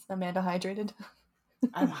Amanda hydrated?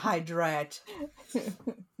 I'm hydrate. All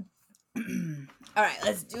right,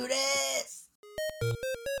 let's do this.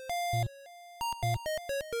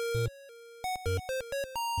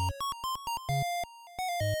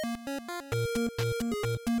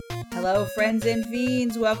 Hello, friends and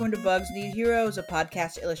fiends. Welcome to Bugs Need Heroes, a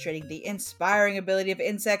podcast illustrating the inspiring ability of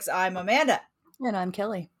insects. I'm Amanda. And I'm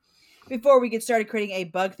Kelly. Before we get started creating a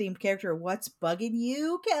bug-themed character, what's bugging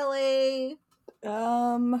you, Kelly?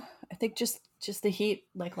 I think just the heat,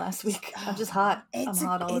 like last week. I'm just hot. I'm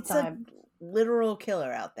hot all the time. It's a literal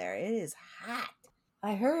killer out there. It is hot.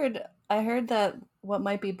 I heard that what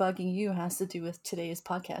might be bugging you has to do with today's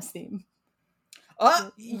podcast theme.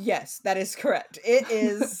 Oh, yes, that is correct. It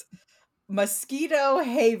is mosquito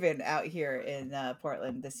haven out here in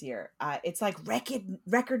Portland this year. It's like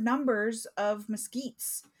record numbers of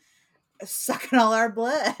mosquitoes sucking all our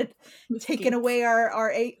blood, taking away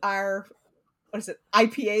our what is it,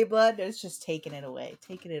 IPA blood. It's just taking it away.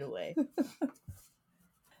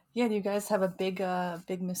 Yeah, you guys have a big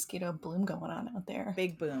mosquito bloom going on out there.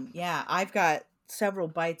 Big boom. Yeah, I've got several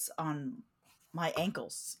bites on my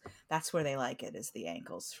ankles. That's where they like it, is the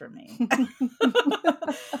ankles for me. And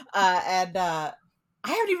I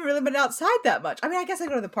haven't even really been outside that much. I mean, I guess I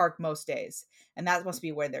go to the park most days, and that must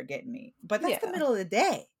be where they're getting me. But that's the middle of the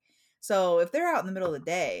day. So if they're out in the middle of the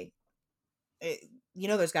day,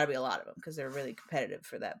 there's got to be a lot of them because they're really competitive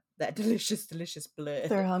for that delicious blood.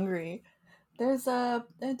 They're hungry. There's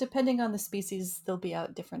depending on the species, they'll be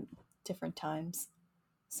out different times.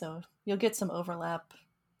 So you'll get some overlap.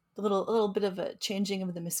 A little bit of a changing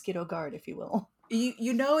of the mosquito guard, if you will.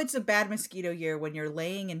 You know it's a bad mosquito year when you're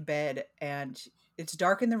laying in bed and it's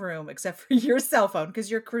dark in the room except for your cell phone because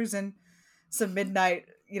you're cruising some midnight,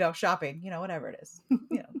 shopping, whatever it is.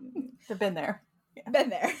 I've been there. Yeah. Been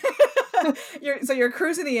there. You're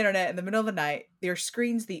cruising the internet in the middle of the night. Your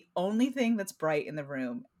screen's the only thing that's bright in the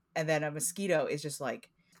room, and then a mosquito is just like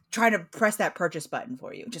trying to press that purchase button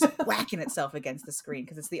for you, just whacking itself against the screen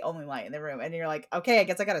because it's the only light in the room. And you're like, okay, I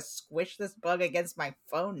guess I gotta squish this bug against my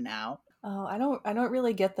phone now. Oh, I don't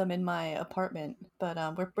really get them in my apartment, but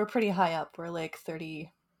we're pretty high up. We're like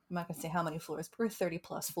 30. I'm not gonna say how many floors, but we're 30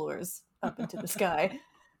 plus floors up into the sky,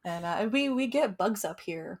 and we get bugs up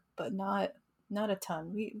here, but not a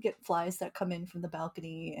ton. We get flies that come in from the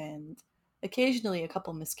balcony, and occasionally a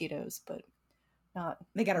couple mosquitoes, but not.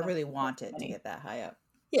 They gotta really want it to get that high up.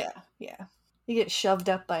 Yeah. You get shoved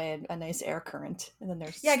up by a nice air current, and then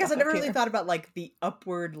there's I guess I never really thought about like the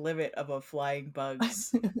upward limit of a flying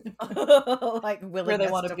bug's like willingness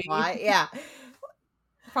to fly. Yeah,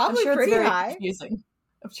 probably pretty high. Confusing.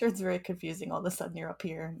 I'm sure it's very confusing. All of a sudden, you're up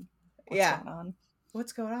here. And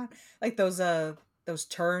what's going on? Like those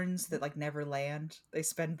terns that like never land. They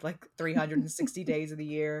spend like 360 days of the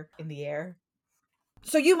year in the air.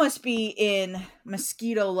 So you must be in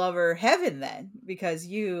mosquito lover heaven then, because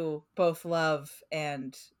you both love,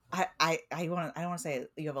 and I don't want to say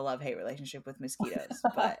you have a love-hate relationship with mosquitoes,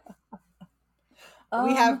 but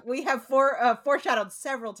we have foreshadowed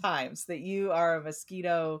several times that you are a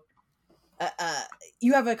mosquito.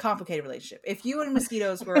 You have a complicated relationship. If you and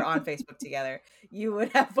mosquitoes were on Facebook together, you would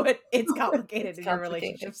have put it's complicated in your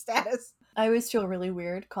relationship status. I always feel really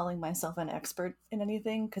weird calling myself an expert in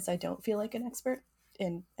anything because I don't feel like an expert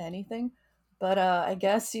in anything, but I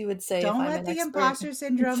guess you would say don't let the imposter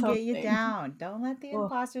syndrome get you down. Don't let the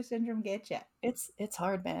imposter syndrome get you. It's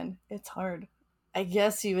hard, man. It's hard. I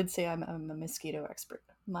guess you would say I'm a mosquito expert.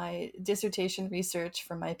 My dissertation research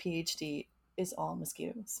for my PhD is all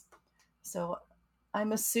mosquitoes, so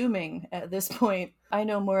I'm assuming at this point I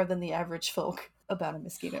know more than the average folk about a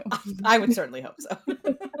mosquito. I would certainly hope so.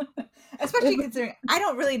 Especially considering I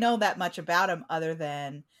don't really know that much about them other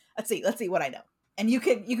than let's see what I know. And you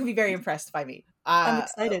can be very impressed by me. I'm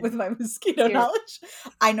excited with my mosquito knowledge.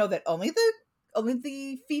 I know that only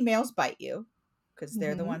the females bite you because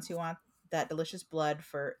they're the ones who want that delicious blood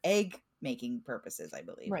for egg making purposes, I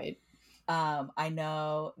believe. Right. I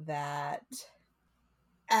know that.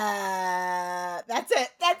 That's it.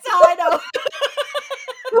 That's all I know.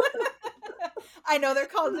 I know they're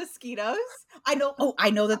called mosquitoes. I know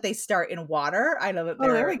that they start in water. I know that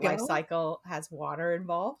their life cycle has water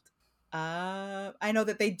involved. I know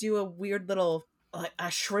that they do a weird little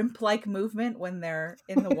a shrimp-like movement when they're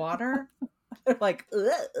in the water. They're like,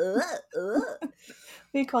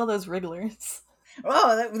 We call those wrigglers.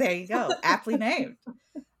 Oh, there you go. Aptly named.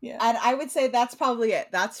 Yeah. And I would say that's probably it.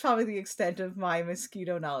 That's probably the extent of my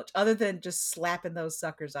mosquito knowledge, other than just slapping those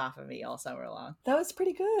suckers off of me all summer long. That was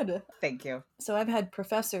pretty good. Thank you. So I've had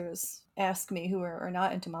professors ask me who are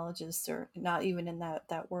not entomologists or not even in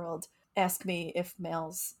that world, ask me if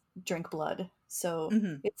males drink blood. So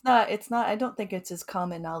Hmm. it's not I don't think it's as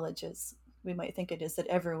common knowledge as we might think it is, that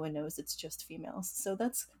everyone knows it's just females. So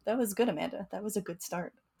that was good, Amanda. That was a good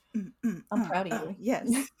start. I'm proud of you.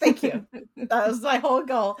 Yes, thank you. That was my whole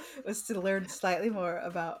goal, was to learn slightly more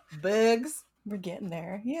about bugs. We're getting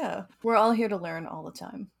there. Yeah. We're all here to learn all the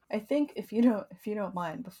time. I think if you don't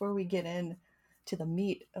mind, before we get in to the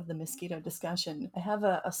meat of the mosquito discussion, I have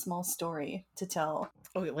a small story to tell.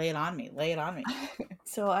 Oh, lay it on me. Lay it on me.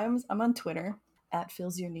 So I'm on Twitter at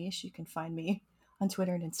Fills Your Niche. You can find me on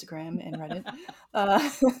Twitter and Instagram and Reddit. Uh,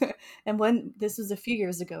 and when this was a few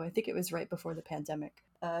years ago, I think it was right before the pandemic,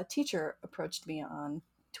 a teacher approached me on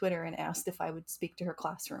Twitter and asked if I would speak to her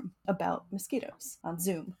classroom about mosquitoes on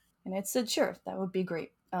Zoom. And I said, sure, that would be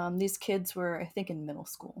great. These kids were, I think, in middle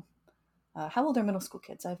school. How old are middle school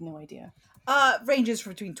kids? I have no idea. Ranges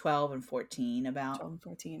from between 12 and 14 about. 12 and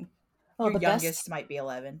 14. Oh, Your youngest might be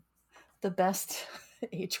 11. the best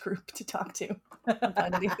age group to talk to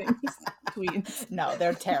about anything. Tweens. No,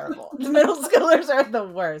 they're terrible. The middle schoolers are the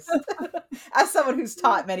worst. As someone who's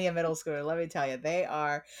taught many a middle schooler, let me tell you,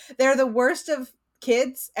 they're the worst of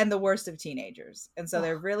kids and the worst of teenagers. And so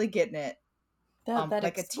they're really getting it. That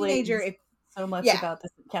like a explains teenager, so much yeah. about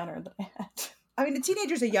this encounter that I had. I mean, a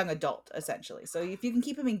teenager's a young adult, essentially. So if you can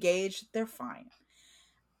keep them engaged, they're fine.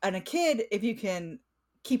 And a kid, if you can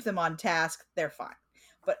keep them on task, they're fine.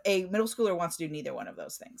 But a middle schooler wants to do neither one of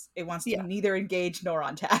those things. It wants to be neither engaged nor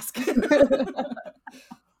on task. I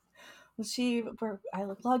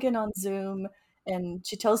log in on Zoom, and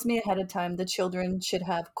she tells me ahead of time the children should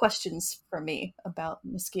have questions for me about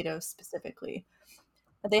mosquitoes specifically.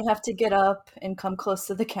 They have to get up and come close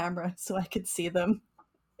to the camera so I could see them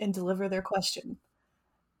and deliver their question.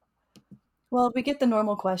 Well, we get the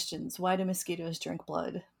normal questions. Why do mosquitoes drink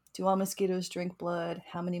blood? Do all mosquitoes drink blood?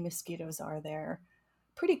 How many mosquitoes are there?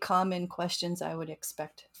 Pretty common questions I would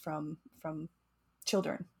expect from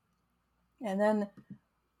children. And then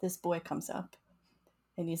this boy comes up,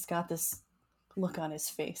 and he's got this look on his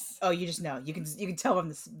face. Oh, you just know. You can tell from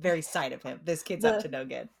the very sight of him. This kid's up to no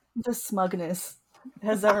good. The smugness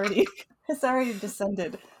has already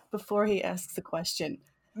descended before he asks the question.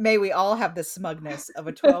 May we all have the smugness of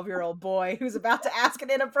a 12-year-old boy who's about to ask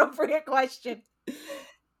an inappropriate question.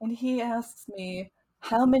 And he asks me,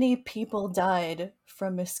 how many people died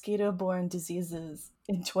from mosquito-borne diseases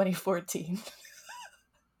in 2014?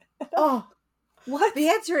 Oh, what? The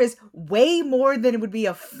answer is way more than it would be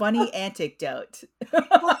a funny anecdote.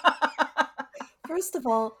 First of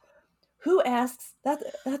all, who asks that?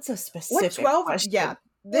 That's a specific question. Yeah,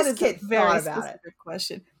 this kid thought about it.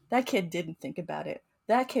 Question. That kid didn't think about it.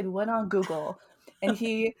 That kid went on Google and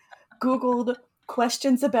he Googled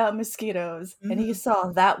questions about mosquitoes, and he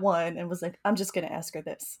saw that one and was like, I'm just going to ask her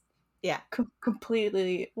this. Yeah.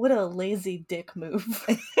 Completely. What a lazy dick move.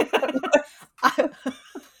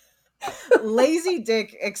 Lazy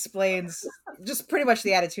dick explains just pretty much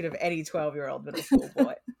the attitude of any 12-year-old middle school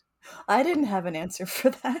boy. I didn't have an answer for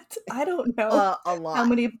that. I don't know a lot. How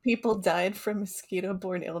many people died from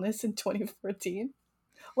mosquito-borne illness in 2014.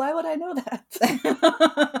 Why would I know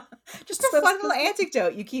that? Just a fun little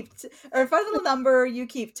anecdote you keep, or a fun little number you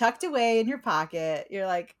keep tucked away in your pocket. You're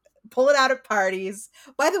like, pull it out at parties.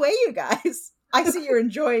 By the way, you guys, I see you're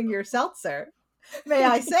enjoying your seltzer. May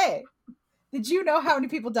I say, did you know how many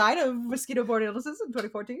people died of mosquito-borne illnesses in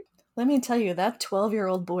 2014? Let me tell you, that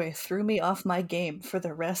 12-year-old boy threw me off my game for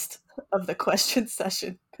the rest of the question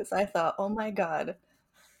session, because I thought, oh my God,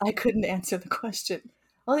 I couldn't answer the question.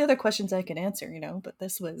 All the other questions I can answer, but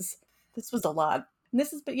this was a lot. And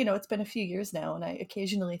this has been, it's been a few years now, and I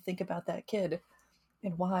occasionally think about that kid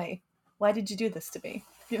and why did you do this to me?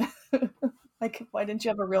 Like, why didn't you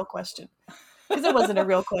have a real question? Because it wasn't a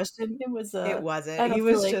real question. It was. It wasn't. He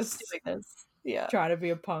was just doing this. trying to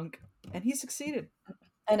be a punk, and he succeeded.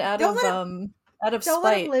 And out of spite, don't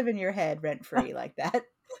let him live in your head rent free like that.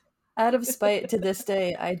 Out of spite, to this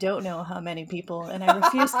day, I don't know how many people, and I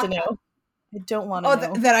refuse to know. I don't want to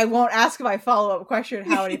know. Then I won't ask my follow-up question,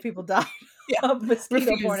 how many people died of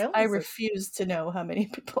mosquito-borne illnesses. I refuse to know how many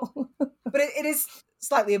people. But it is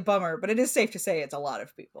slightly a bummer, but it is safe to say it's a lot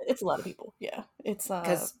of people. It's a lot of people, yeah. It's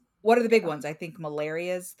because what are the big ones? I think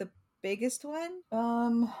malaria is the biggest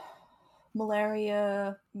one.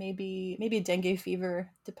 Malaria, maybe dengue fever,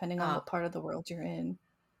 depending on what part of the world you're in.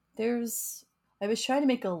 I was trying to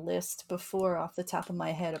make a list before off the top of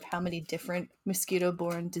my head of how many different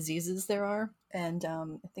mosquito-borne diseases there are, and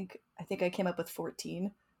I think I came up with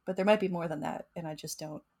 14, but there might be more than that, and I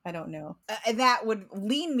don't know. And that would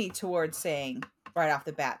lean me towards saying right off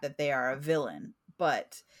the bat that they are a villain,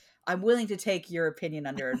 but I'm willing to take your opinion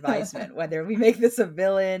under advisement, whether we make this a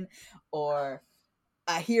villain or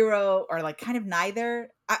a hero or like kind of neither?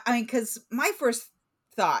 I mean, because my first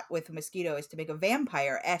thought with a mosquito is to make a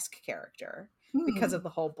vampire-esque character because of the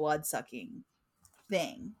whole blood-sucking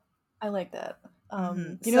thing. I like that. You know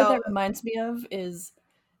what that So, reminds me of is,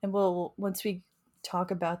 and we'll once we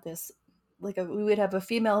talk about this, like we would have a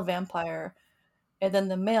female vampire, and then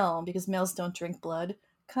the male, because males don't drink blood,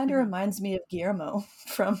 kind of mhm. reminds me of Guillermo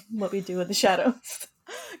from What We Do in the Shadows.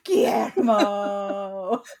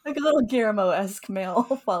 Guillermo. Like a little Guillermo-esque male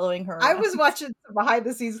following her I around. was watching some behind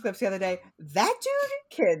the scenes clips the other day. That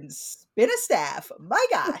dude can spin a staff. My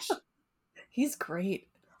gosh. He's great.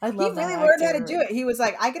 I He love that really learned how to actor. do it. He was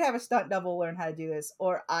like, I could have a stunt double learn how to do this,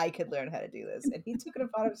 or I could learn how to do this. And he took it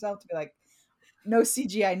upon himself to be like, no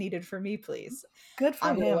CGI needed for me, please. Good for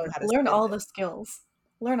I'm going to learn him. how to Learn spin all this. the skills.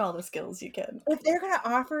 Learn all the skills you can. If they're going to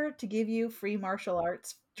offer to give you free martial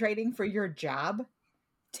arts training for your job,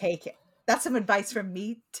 take it. That's some advice from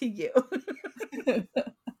me to you.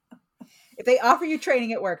 If they offer you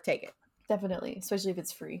training at work, take it. Definitely, especially if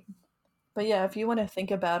it's free. But yeah, if you want to think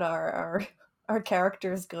about our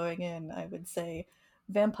characters going in, I would say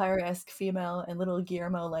vampire-esque female and little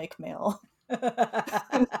Guillermo-like male.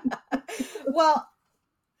 Well,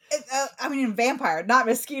 I mean, in vampire, not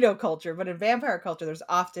mosquito culture, but in vampire culture, there's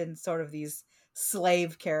often sort of these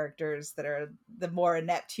slave characters that are the more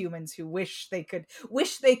inept humans who wish they could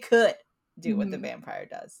do what the Mhm. vampire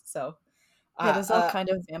does. So, Yeah, uh, there's all uh, kind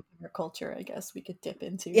of vampire culture, I guess we could dip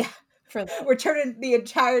into yeah, for that. we're turning the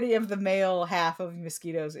entirety of the male half of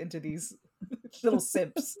mosquitoes into these little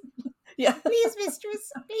simps. Yeah. Please,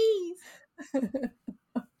 mistress, please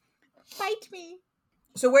bite me.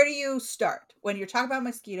 So, where do you start when you're talking about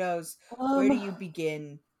mosquitoes? Where do Um, you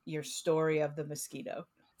begin your story of the mosquito?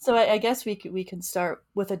 so I guess we can start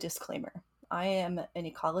with a disclaimer. I am an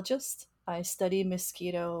ecologist. I study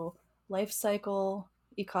mosquito life cycle,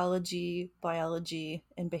 ecology, biology,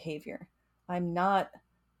 and behavior. I'm not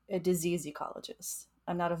a disease ecologist.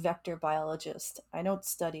 I'm not a vector biologist. I don't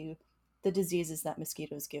study the diseases that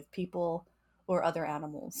mosquitoes give people or other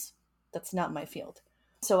animals. That's not my field.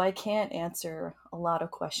 So I can't answer a lot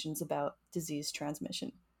of questions about disease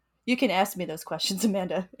transmission. You can ask me those questions,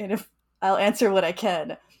 Amanda, and if I'll answer what I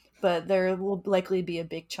can, but there will likely be a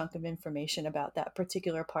big chunk of information about that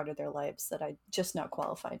particular part of their lives that I'm just not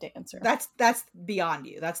qualified to answer. That's beyond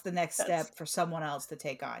you. That's the next That's step for someone else to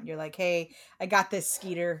take on. You're like, hey, I got this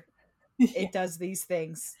skeeter. yeah. It does these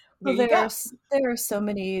things. Here Well, you go. there are so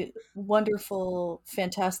many wonderful,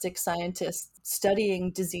 fantastic scientists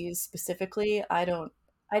studying disease specifically. I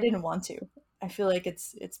didn't want to. I feel like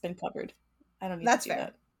it's been covered. I don't need to That's do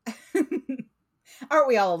fair. that. Aren't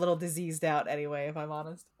we all a little diseased out anyway, if I'm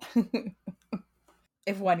honest?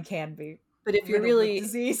 If one can be But if you're riddled with really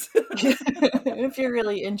disease. if you're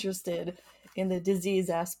really interested in the disease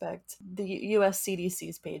aspect, the US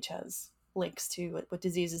CDC's page has links to what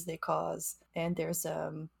diseases they cause, and there's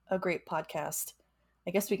a great podcast.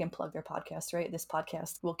 I guess we can plug their podcast, right? This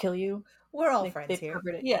podcast will kill you. We're all friends They've here.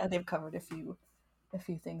 covered it. Yeah, they've covered a few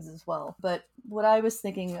things as well. But what I was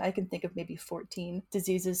thinking, I can think of maybe 14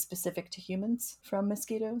 diseases specific to humans from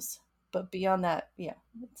mosquitoes. But beyond that, yeah,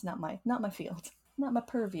 it's not my field, not my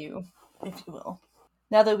purview, if you will.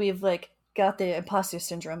 Now that we've like got the imposter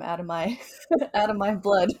syndrome out of my out of my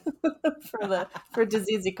blood for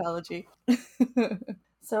disease ecology.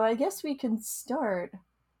 So I guess we can start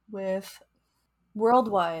with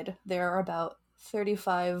worldwide there are about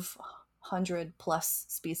 3,500 plus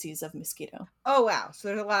species of mosquito. Oh wow. So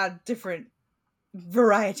there's a lot of different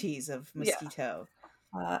varieties of Yeah. mosquito.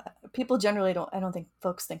 People generally don't. I don't think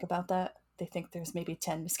folks think about that. They think there's maybe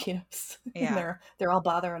 10 mosquitoes, and Yeah. they're all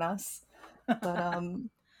bothering us. But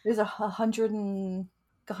there's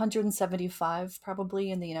 175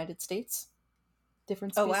 probably in the United States,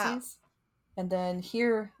 different Oh wow. species, and then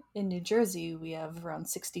here in New Jersey we have around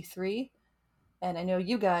 63. And I know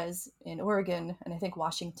you guys in Oregon and I think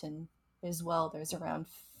Washington as well. There's around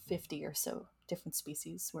 50 or so different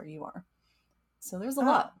species where you are. So there's a Oh.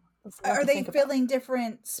 lot. There's a lot Are to they think about. filling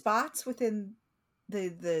different spots within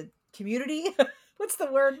the community? What's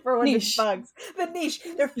the word for when it's Niche. bugs? The niche.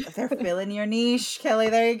 They're filling your niche, Kelly.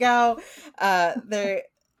 There you go. They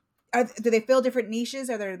do they fill different niches?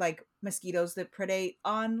 Are there like mosquitoes that predate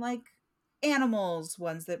on like animals,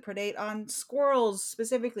 ones that predate on squirrels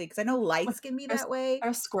specifically? Because I know lights can be Are, that way.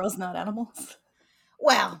 are squirrels not animals?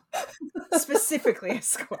 Well, specifically a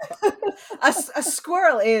squirrel. A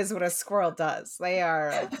squirrel is what a squirrel does. They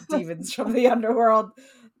are demons from the underworld,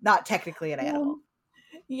 not technically an animal. Um,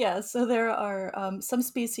 yeah, so there are some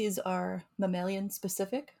species are mammalian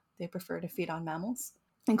specific. They prefer to feed on mammals,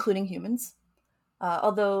 including humans.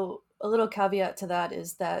 Although a little caveat to that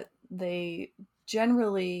is that they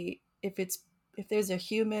generally, if there's a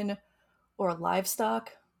human or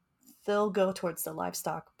livestock, they'll go towards the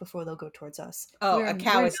livestock before they'll go towards us. Oh, a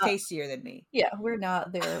cow We're is not, tastier than me. yeah, we're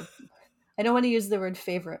not their. I don't want to use the word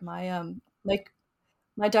favorite.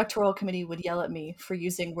 My doctoral committee would yell at me for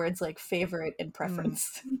using words like favorite and Mm.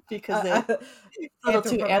 preference because it's a little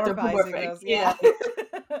too Anthropomorphizing anthropomorphic. those, Yeah,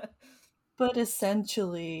 yeah. but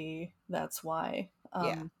essentially that's why.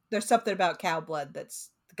 Yeah. There's something about cow blood that's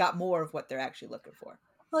got more of what they're actually looking for.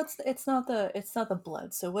 Well, it's not the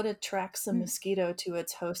blood. So what attracts a Mm. mosquito to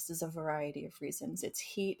its host is a variety of reasons. It's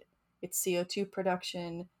heat, it's CO2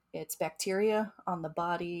 production, it's bacteria on the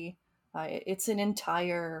body. It's an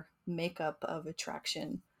entire makeup of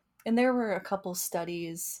attraction. And there were a couple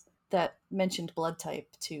studies that mentioned blood type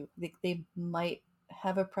too. They might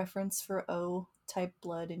have a preference for O type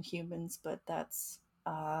blood in humans, but that's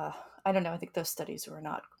I don't know. I think those studies were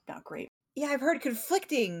not great. Yeah, I've heard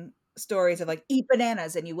conflicting stories of like eat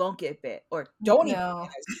bananas and you won't get bit, or don't eat No.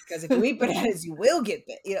 bananas because if you eat bananas you will get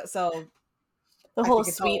bit. So The I whole think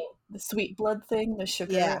it's sweet all, the sweet blood thing, the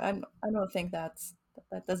sugar. yeah. I don't think that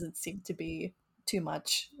doesn't seem to be too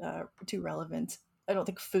much too relevant. I don't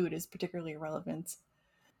think food is particularly relevant.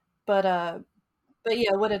 But but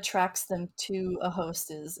yeah, what attracts them to a host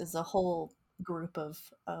is a whole group of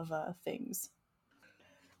things.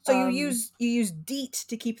 So Um, you use DEET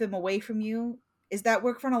to keep them away from you. Is that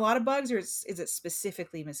work for a lot of bugs, or is it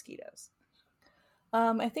specifically mosquitoes?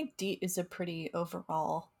 I think DEET is a pretty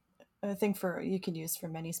overall. I think for you can use for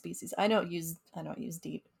many species. I don't use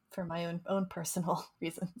DEET for my own personal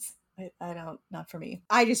reasons. I don't not for me.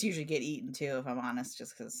 I just usually get eaten too, if I'm honest,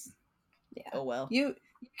 just because. Yeah, Oh well. you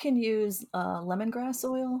can use lemongrass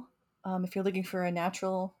oil if you're looking for a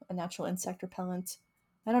natural insect repellent.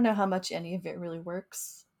 I don't know how much any of it really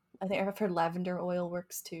works. I think I've heard lavender oil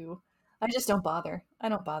works too. I just don't bother. I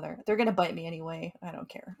don't bother. They're gonna bite me anyway. I don't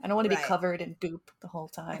care. I don't want to be Right. covered in goop the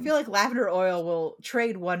whole I time. feel like lavender oil will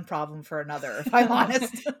trade one problem for another, if I'm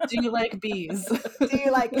honest. Do you like bees? Do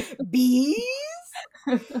you like bees?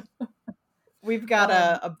 We've got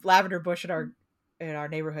um, a lavender bush in our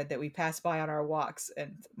neighborhood that we pass by on our walks,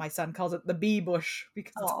 and my son calls it the bee bush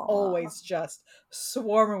because it's Aw, always just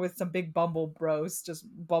swarming with some big bumble bros just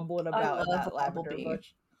bumbling I about in love a that lavender bumblebee.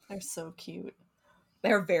 bush. They're so cute.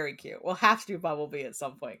 They're very cute. We'll have to do bumblebee at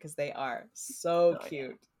some point because they are so Oh yeah.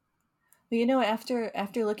 cute. But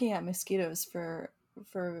after looking at mosquitoes for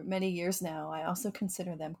many years now, I also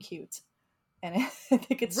consider them cute, and I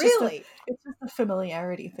think Really, it's just a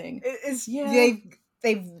familiarity thing. it's Yeah,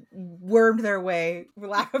 they've wormed their way, for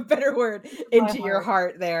lack of a better word, my into your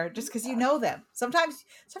heart. heart there, just because you know them. Sometimes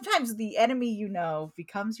the enemy you know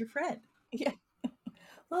becomes your friend. Yeah.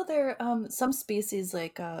 Well, there some species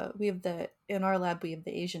like we have the in our lab we have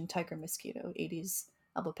the Asian tiger mosquito, Aedes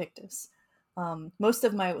albopictus. Most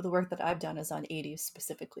of the work that I've done is on Aedes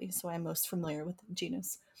specifically, so I'm most familiar with the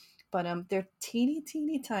genus. But they're teeny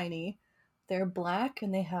tiny. They're black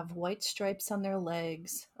and they have white stripes on their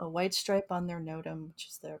legs, a white stripe on their notum, which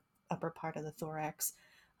is their upper part of the thorax.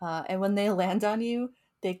 And when they land on you,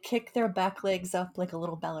 they kick their back legs up like a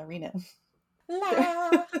little ballerina. They're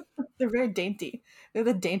La. they're very dainty. They're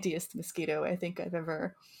the daintiest mosquito I think I've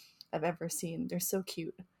ever seen. They're so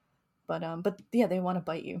cute. But yeah, they want to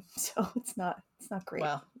bite you, so it's not great.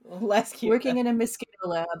 Well, less cute Working then. in a mosquito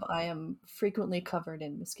lab, I am frequently covered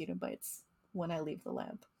in mosquito bites when I leave the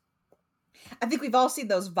lab. I think we've all seen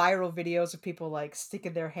those viral videos of people like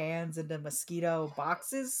sticking their hands into mosquito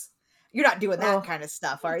boxes. You're not doing that Oh kind of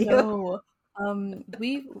stuff, are you? no.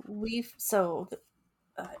 We've so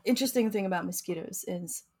interesting thing about mosquitoes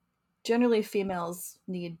is generally females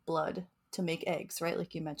need blood to make eggs, right?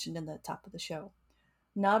 Like you mentioned in the top of the show.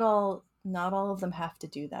 Not all of them have to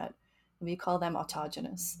do that. We call them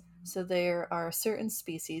autogenous. So there are certain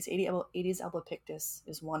species, Aedes albopictus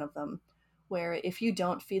is one of them, where if you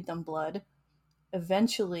don't feed them blood,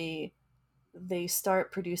 eventually they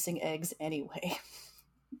start producing eggs anyway.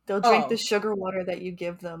 They'll drink the Oh, sugar water that you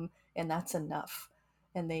give them, and that's enough.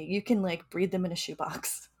 And you can like breed them in a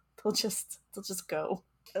shoebox. They'll just go.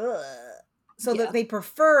 ugh. So that Yeah. they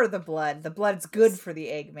prefer the blood. The blood's good for the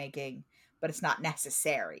egg making, but it's not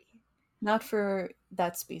necessary. Not for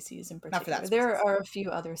that species in Not for that particular. There species. are a few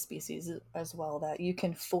other species as well that you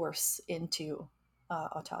can force into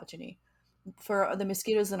autogeny. For the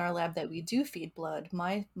mosquitoes in our lab that we do feed blood,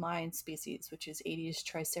 my species, which is Aedes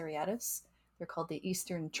triceriatus, they're called the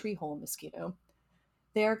eastern treehole mosquito.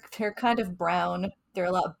 They're kind of brown. They're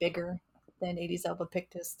a lot bigger than Aedes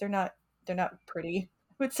albopictus. They're not pretty.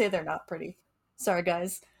 I would say they're not pretty. Sorry,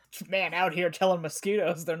 guys. Man, out here telling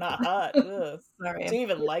mosquitoes they're not hot. Ugh. Sorry, Do you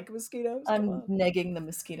even like mosquitoes? Come I'm on. negging the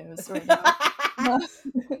mosquitoes right now. No.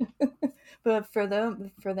 But for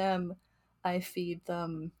them, I feed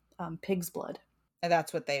them pig's blood. And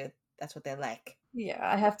that's what they like. Yeah,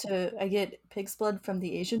 I get pig's blood from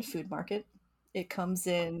the Asian food market. It comes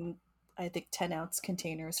in, I think, 10-ounce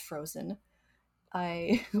containers frozen.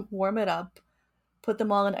 I warm it up, put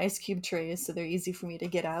them all in ice cube trays so they're easy for me to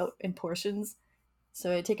get out in portions.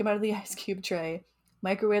 So I take them out of the ice cube tray,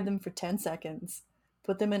 microwave them for 10 seconds,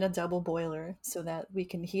 put them in a double boiler so that we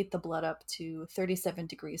can heat the blood up to 37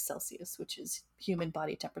 degrees Celsius, which is human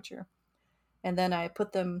body temperature. And then I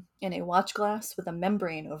put them in a watch glass with a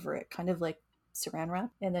membrane over it, kind of like saran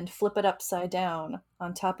wrap, and then flip it upside down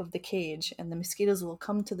on top of the cage, and the mosquitoes will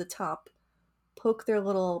come to the top, poke their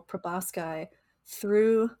little proboscis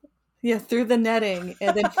through, yeah, through the netting,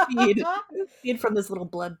 and then feed from this little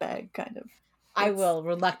blood bag, kind of. I It's will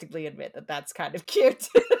reluctantly admit that that's kind of cute.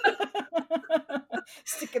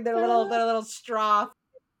 Sticking their little straw.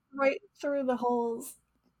 right through the holes.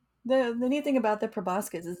 The neat thing about the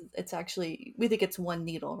proboscis is it's actually, we think it's one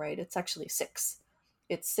needle, right? It's actually six.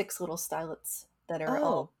 It's six little stylets that are Oh,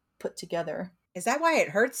 all put together. is that why it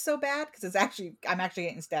hurts so bad? Because I'm actually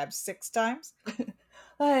getting stabbed 6 times.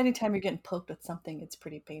 Anytime you're getting poked with something, it's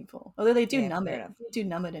pretty painful. Although they do Yeah, numb fair it. enough. They do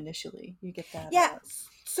numb it initially. You get that. Yeah.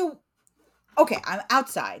 So, okay, I'm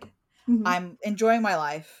outside. Mhm. I'm enjoying my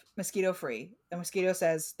life, mosquito free. The mosquito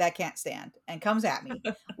says that can't stand and comes at me,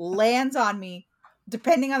 lands on me.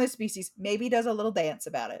 Depending on the species, maybe does a little dance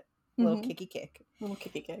about it, a little Mhm. kicky kick. Little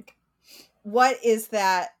kicky kick. What is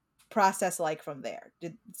that process like from there?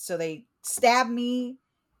 So they stab me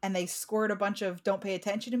and they squirt a bunch of "don't pay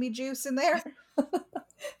attention to me" juice in there?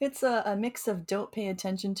 It's a mix of don't pay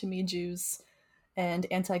attention to me juice and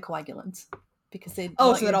anticoagulants because they Oh,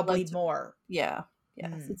 want so that your I'll blood bleed to, more. yeah,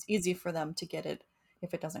 yes, Mm. it's easy for them to get it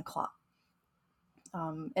if it doesn't clot.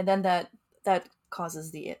 And then that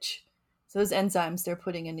causes the itch. So those enzymes they're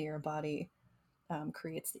putting into your body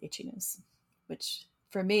creates the itchiness, which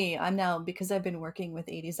for me, I'm now, because I've been working with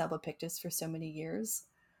Aedes albopictus for so many years,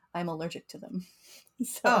 I'm allergic to them. Oh,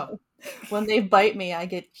 So when they bite me, I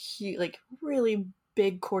get like really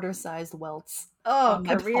big quarter-sized welts oh, on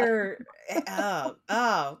my body. career.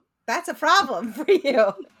 Oh, that's a problem for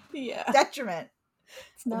you. Yeah, Detriment.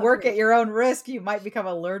 it's not Work great. at your own risk. You might become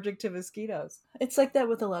allergic to mosquitoes. It's like that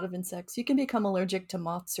with a lot of insects. You can become allergic to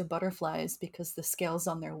moths or butterflies because the scales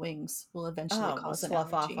on their wings will eventually Oh, will cause an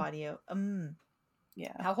slough off allergy. on you.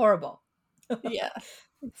 Yeah. How horrible. Yeah.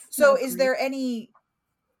 It's So, not is great. there any?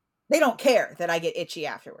 They don't care that I get itchy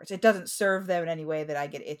afterwards. It doesn't serve them in any way that I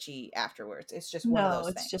get itchy afterwards. It's just one of No, those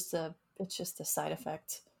things. it's just a side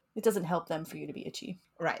effect. It doesn't help them for you to be itchy.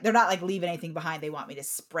 Right. They're not like leaving anything behind they want me to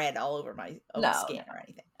spread all over my own No, skin no, or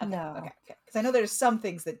anything. Okay. Okay. no. Okay. Because I know there's some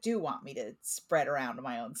things that do want me to spread around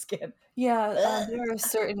my own skin. Yeah, Ugh. there are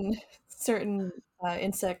certain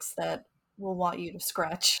insects that will want you to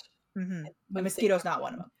scratch Mm-hmm. and A move things mosquito's not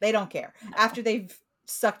one of around. them. They don't care. No, After they've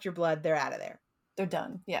sucked your blood, they're out of there. they're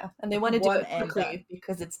done. Yeah, and they want to do One it and done. quickly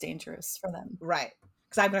because it's dangerous for them. Right.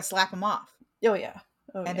 Because I'm going to slap them off. Oh yeah,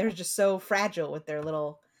 oh And yeah. they're just so fragile with their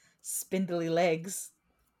little spindly legs.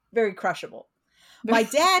 Very crushable. My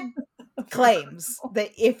dad claims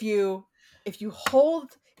that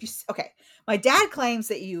okay, my dad claims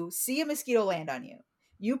that you see a mosquito land on you,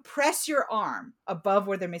 you press your arm above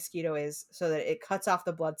where the mosquito is so that it cuts off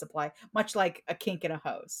the blood supply, much like a kink in a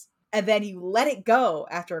hose, and then you let it go.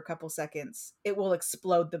 After a couple seconds it will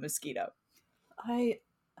explode the mosquito. I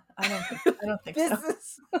I don't think This so.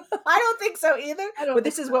 is I don't think so either, I don't but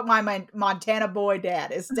think this is so. what my Montana boy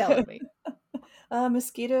dad is telling me.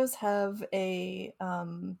 Mosquitoes have they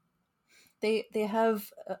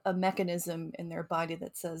have a mechanism in their body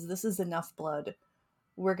that says this is enough blood.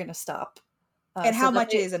 We're gonna stop, And how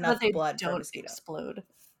much is so that enough they blood for a don't mosquito? explode.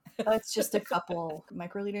 It's just a couple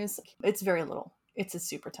microliters. It's very little. It's a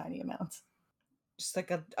super tiny amount. Just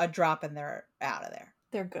like a drop and they're out of there.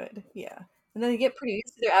 They're good, yeah. And then they get pretty.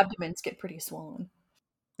 Their abdomens get pretty swollen.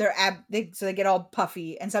 So they get all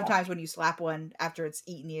puffy, and sometimes when you slap one after it's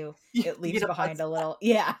eaten you, You it leaves get a blood behind a splat. little,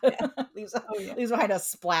 yeah, Yeah. leaves Oh yeah. leaves behind a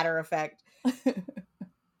splatter effect.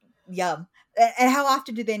 Yum. And how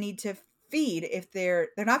often do they need to feed if they're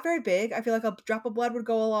not very big? I feel like a drop of blood would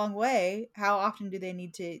go a long way. How often do they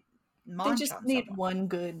need to They munch just on need someone?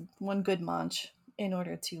 one good munch in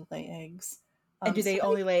order to lay eggs. And do So they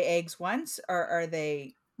only lay eggs once, or are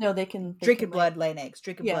they no, they can drinking lay, blood laying eggs?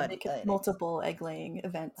 Drinking yeah, they blood can laying eggs. multiple egg laying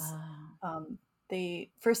events. Oh. They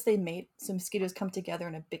mate. So mosquitoes come together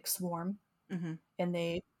in a big swarm, Hmm. and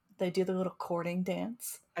they do the little courting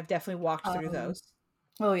dance. I've definitely walked through Um, those.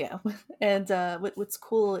 oh yeah, and what's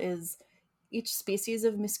cool is each species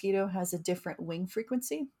of mosquito has a different wing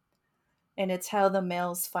frequency. and it's how the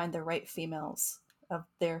males find the right females of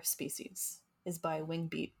their species is by wing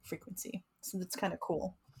beat frequency. So that's kind of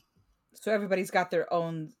cool. So everybody's got their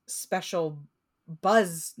own special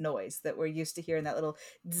buzz noise that we're used to hearing, that little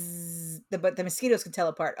zzz, but the mosquitoes can tell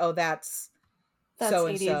apart. Oh, that's That's so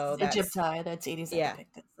and Aedes so. That's aegypti. That's Aedes yeah.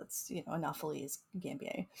 albopictus. That's Anopheles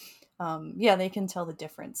gambiae. Yeah, they can tell the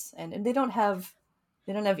difference, and they don't have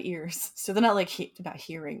ears, so they're not like they're not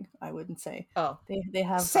hearing. I wouldn't say Oh, they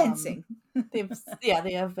have sensing. they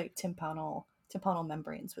have like tympanal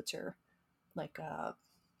membranes, which are like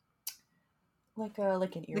like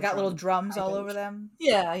an They got little eardrum drums kind all of. over them.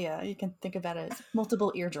 Yeah, you can think about it as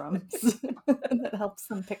multiple eardrums that helps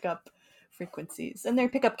them pick up frequencies, and they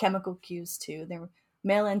pick up chemical cues too. Their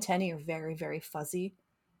male antennae are very, very fuzzy,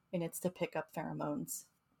 and it's to pick up pheromones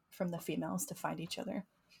from the females to find each other.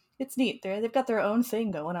 It's neat. They've got their own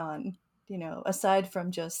thing going on, aside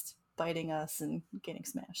from just biting us and getting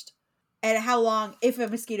smashed. And how long, if a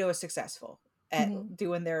mosquito is successful at Hmm.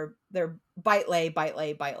 doing their bite lay,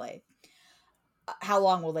 how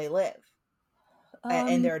long will they live in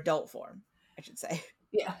Um, their adult form, I should say?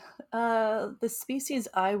 yeah. The species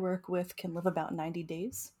I work with can live about 90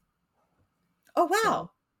 days. Oh So,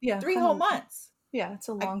 wow, yeah, three kind whole of, months. yeah, it's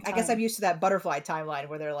a long I guess I'm time. used to that butterfly timeline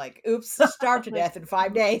where they're like, "Oops, starved to Like, death in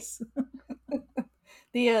 5 days."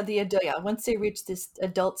 yeah, once they reach this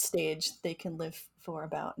adult stage, they can live for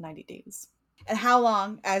about 90 days. And how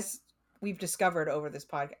long, as we've discovered over this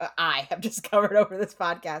podcast, I have discovered over this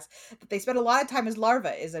podcast, that they spend a lot of time as larvae.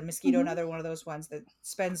 Is a mosquito Hmm. another one of those ones that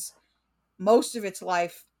spends most of its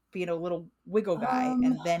life being a little wiggle guy Um,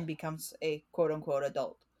 and then becomes a quote unquote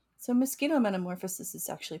adult? so mosquito metamorphosis is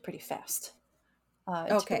actually pretty fast.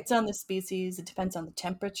 It Okay. depends on the species, it depends on the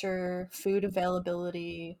temperature, food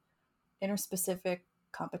availability, interspecific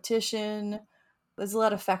competition. There's a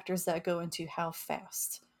lot of factors that go into how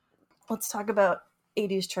fast. Let's talk about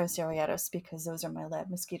Aedes triceriatus because those are my lab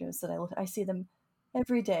mosquitoes that I see them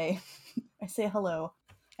every day. I say hello.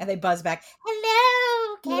 And they buzz back,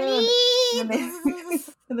 "Hello, Hello, and then Kelly." they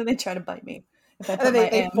and then they try to bite me. If I And then put my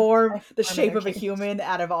they M, form I the form in shape their of a cage. human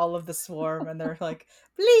out of all of the swarm, and they're like,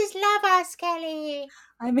 "Please love us, Kelly."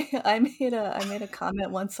 I made a comment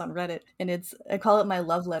once on Reddit, and I call it my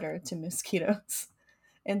love letter to mosquitoes.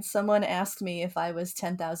 And someone asked me if I was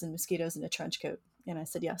 10,000 mosquitoes in a trench coat, and I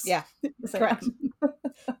said yes. Yeah, Yes, I correct. am.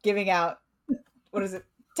 Giving out, what is it,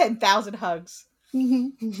 10,000 hugs.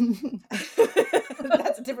 Mhm.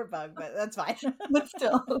 That's a different bug, but that's fine. But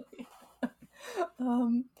still,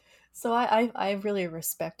 um, so I really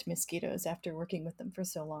respect mosquitoes after working with them for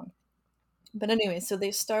so long. But anyway, so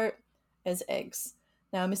they start as eggs.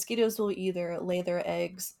 Now, mosquitoes will either lay their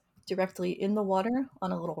eggs directly in the water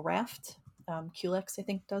on a little raft. Culex, I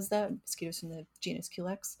think, does that. Mosquitoes from the genus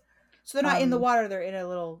Culex. So they're not in the Um, water, they're in a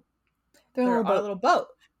little they're on a boat. little boat.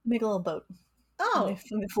 They make a little boat, and they, Oh,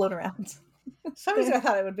 and they float around. for some reason They're- I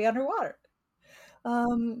thought it would be underwater.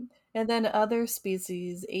 and then other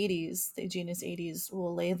species, Aedes, the genus Aedes,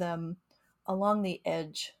 will lay them along the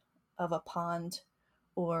edge of a pond,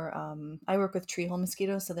 or I work with tree hole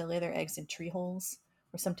mosquitoes, so they lay their eggs in tree holes,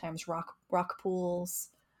 or sometimes rock pools.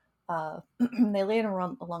 They lay it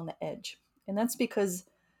around along the edge, and that's because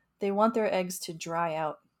they want their eggs to dry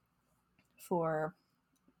out for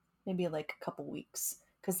maybe like a couple weeks,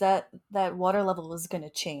 because that water level is going to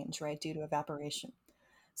change, right, due to evaporation.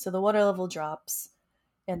 So the water level drops,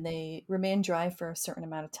 and they remain dry for a certain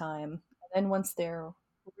amount of time. And then once they're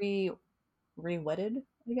re-wetted,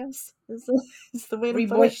 I guess is the way to put it,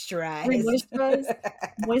 Remoisturized. re-moisturized,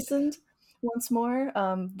 moistened once more,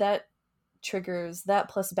 that triggers that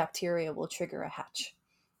plus bacteria will trigger a hatch.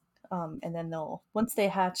 And then once they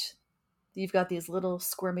hatch, you've got these little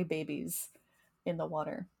squirmy babies in the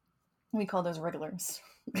water. We call those wrigglers,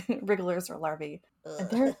 wrigglers or larvae, and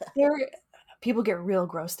they're people get real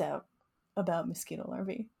grossed out about mosquito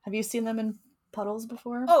larvae. Have you seen them in puddles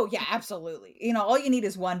before? Oh yeah, absolutely. All you need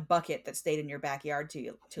is one bucket that stayed in your backyard too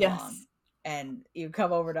long, Yes. and you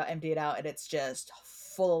come over to empty it out, and it's just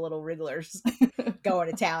full of little wrigglers going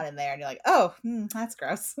to town in there, and you're like, "Oh, that's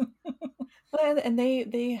gross." And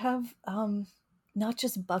they have not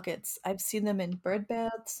just buckets. I've seen them in bird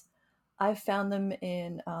baths. I've found them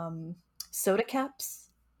in soda caps,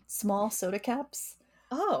 small soda caps,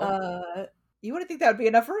 Oh, uh, you wouldn't think that would be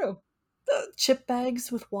enough room chip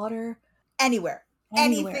bags with water, anywhere,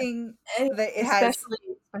 anywhere, anything Any- that it has.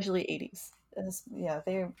 especially 80s. Yeah,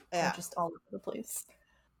 they are Yeah, just all over the place.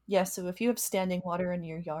 Yeah, so if you have standing water in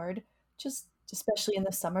your yard, just especially in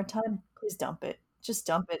the summertime, please dump it. Just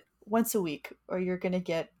dump it once a week, or you're gonna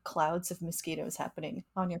get clouds of mosquitoes happening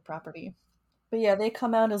on your property. But yeah, they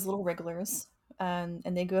come out as little wrigglers.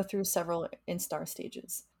 and they go through several instar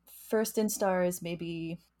stages. First instar is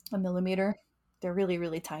maybe a millimeter. They're really,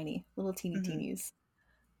 really tiny, little teeny Mm-hmm. teenies.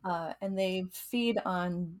 And they feed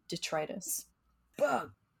on detritus.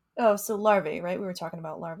 Bug. Oh, so larvae, right? We were talking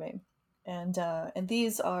about larvae. And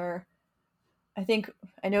these are, I think,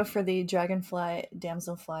 I know for the dragonfly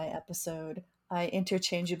damselfly episode, I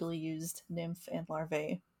interchangeably used nymph and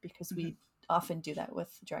larvae because Mm-hmm. we often do that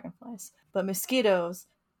with dragonflies. But mosquitoes,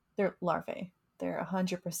 they're larvae. They're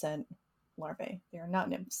 100% larvae. They are not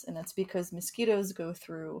nymphs. And that's because mosquitoes go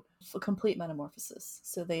through a complete metamorphosis.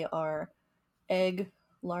 So they are egg,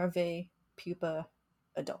 larvae, pupa,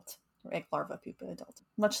 adult, or egg, larva, pupa, adult.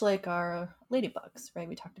 Much like our ladybugs, right?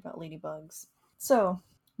 We talked about ladybugs. So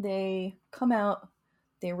they come out,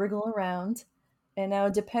 they wriggle around, and now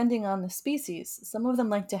depending on the species, some of them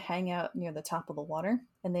like to hang out near the top of the water,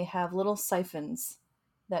 and they have little siphons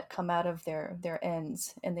that come out of their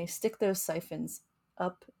ends, and they stick those siphons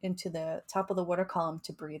up into the top of the water column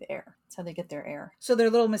to breathe air. That's how they get their air. So they're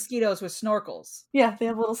little mosquitoes with snorkels. Yeah, they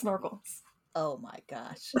have little snorkels. Oh my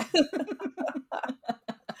gosh.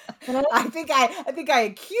 And I I think I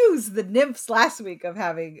accused the nymphs last week of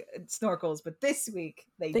having snorkels, but this week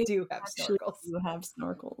they They do have actually snorkels. do have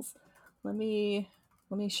snorkels. Let me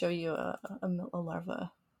show you a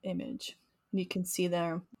larva image. You can see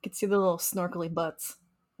there. You can see the little snorkely butts.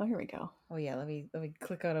 Oh, here we go. Oh yeah, let me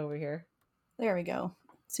click on over here. There we go.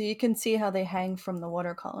 So you can see how they hang from the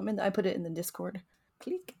water column, and I put it in the Discord.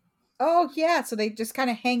 Click. Oh yeah, so they just kind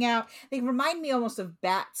of hang out. They remind me almost of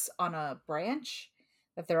bats on a branch,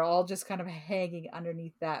 that they're all just kind of hanging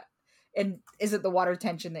underneath that. And is it the water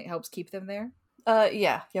tension that helps keep them there?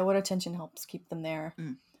 Yeah. Water tension helps keep them there.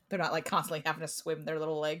 Mm. They're not like constantly having to swim their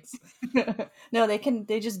little legs. No,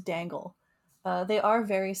 they just dangle. They are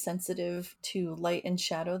very sensitive to light and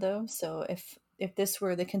shadow though. So if this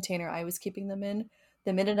were the container I was keeping them in,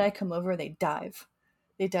 the minute I come over, they dive.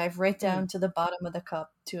 They dive right down to the bottom of the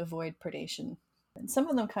cup to avoid predation. And some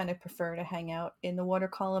of them kind of prefer to hang out in the water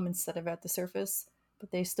column instead of at the surface,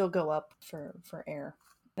 but they still go up for air.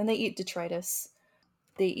 And they eat detritus.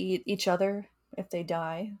 They eat each other if they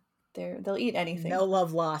die. They'll eat anything. No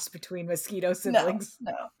love lost between mosquito No, siblings.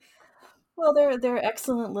 no. Well, they're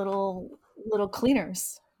excellent little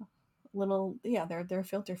cleaners. They're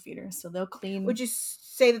filter feeders, so they'll clean. Would you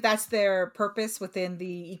say that that's their purpose within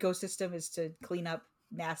the ecosystem, is to clean up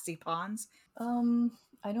nasty ponds? Um,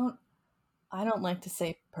 I don't like to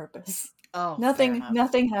say purpose. Oh, fair Nothing enough.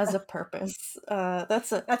 nothing has a purpose. That's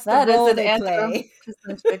the That is role an they play.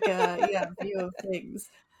 anthropocentric view of things.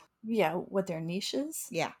 Yeah, what their niche is,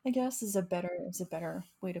 Yeah. I guess, is a better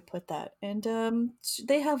way to put that. And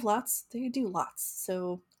they have lots. They do lots.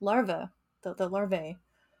 So the larvae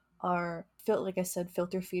are like I said,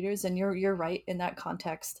 filter feeders, and you're right in that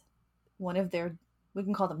context. One of their, we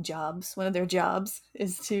can call them jobs. One of their jobs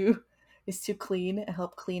is to clean and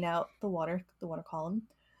help clean out the water column.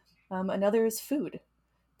 Another is food.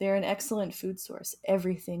 They're an excellent food source.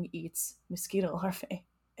 Everything eats mosquito larvae.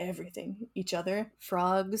 Everything. Each other.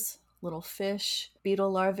 Frogs, little fish,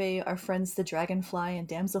 beetle larvae, our friends the dragonfly and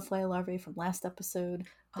damselfly larvae from last episode.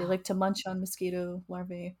 They Oh, like to munch on mosquito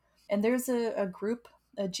larvae. And there's a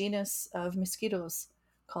genus of mosquitoes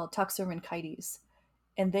called Toxorhynchides,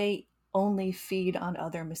 and they only feed on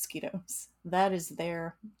other mosquitoes. That is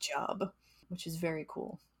their job, which is very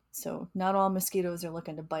cool. So not all mosquitoes are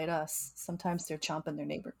looking to bite us. Sometimes they're chomping their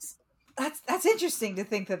neighbors. that's interesting to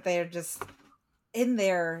think that they're just in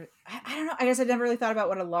there. I don't know. I guess I never really thought about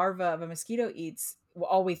what a larva of a mosquito eats. Well,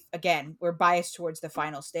 always, again, we're biased towards the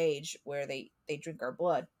final stage where they drink our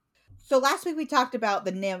blood. So last week we talked about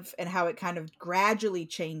the nymph and how it kind of gradually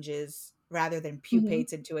changes rather than Mm-hmm.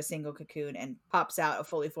 pupates into a single cocoon and pops out a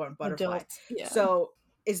fully formed butterfly. Adults, yeah. So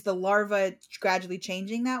is the larva gradually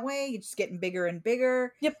changing that way? It's just getting bigger and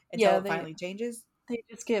bigger Yep, until yeah, it finally changes? they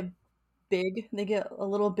just get big. They get a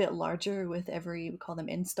little bit larger with every, we call them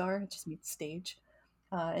instar, it just means stage,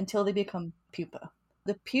 until they become pupa.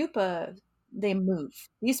 The pupa, they move.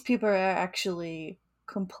 These pupa are actually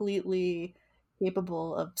completely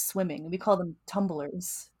capable of swimming. We call them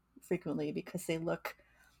tumblers frequently because they look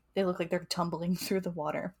like they're tumbling through the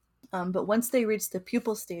water. But once they reach the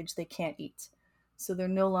pupal stage, they can't eat. So they're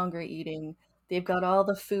no longer eating. They've got all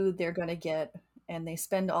the food they're going to get, and they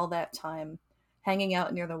spend all that time hanging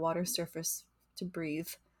out near the water surface to breathe,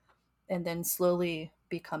 and then slowly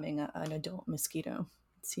becoming an adult mosquito.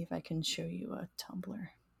 Let's see if I can show you a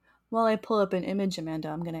tumbler. While I pull up an image, Amanda,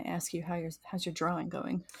 I'm going to ask you how's your drawing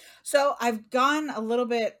going? So I've gone a little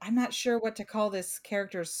bit, I'm not sure what to call this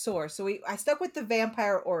character's source. So I stuck with the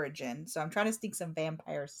vampire origin. So I'm trying to sneak some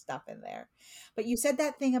vampire stuff in there. But you said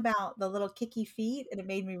that thing about the little kicky feet, and it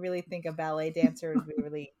made me really think a ballet dancer would be a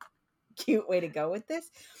really cute way to go with this.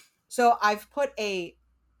 So I've put a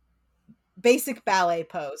basic ballet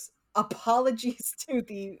pose. Apologies to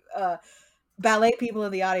the ballet people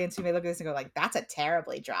in the audience who may look at this and go like, that's a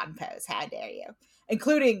terribly drawn pose. How dare you?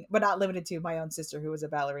 Including, but not limited to, my own sister, who was a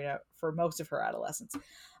ballerina for most of her adolescence.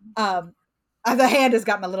 The hand has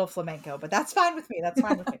gotten a little flamenco, but that's fine with me. That's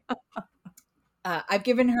fine with me. I've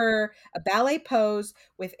given her a ballet pose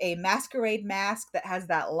with a masquerade mask that has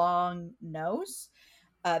that long nose.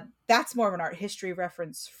 That's more of an art history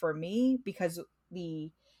reference for me, because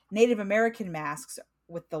the Native American masks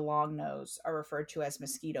with the long nose are referred to as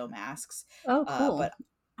mosquito masks. Oh, cool. But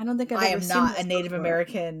I don't think I've I ever am seen not this a Native before.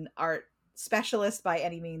 American art specialist by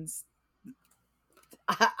any means.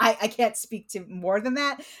 I can't speak to more than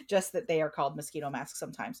that, just that they are called mosquito masks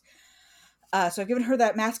sometimes. So I've given her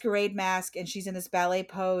that masquerade mask, and she's in this ballet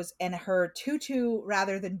pose, and her tutu,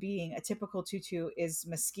 rather than being a typical tutu, is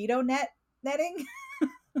mosquito netting.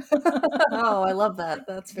 Oh, I love that.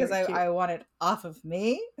 That's because very cute. I want it off of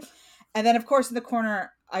me. And then, of course, in the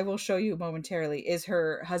corner, I will show you momentarily, is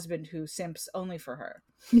her husband, who simps only for her.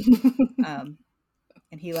 And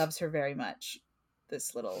he loves her very much.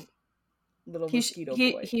 This little mosquito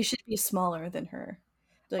boy. He should be smaller than her.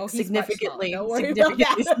 Like, he's significantly, Don't worry about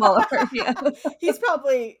that. smaller. Yeah. He's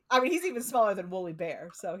probably, I mean, he's even smaller than Woolly Bear,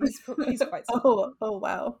 so he's quite small. Oh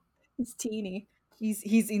wow, he's teeny. He's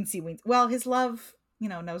eensy weensy. Well, his love,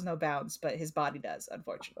 knows no bounds, but his body does,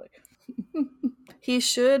 unfortunately. He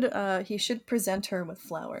should present her with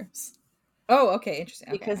flowers. Oh, okay, interesting.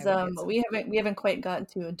 Because we haven't quite gotten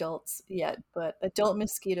to adults yet, but adult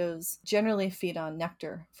mosquitoes generally feed on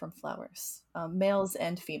nectar from flowers, males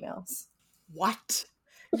and females. What?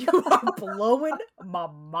 You are blowing my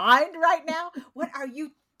mind right now. What are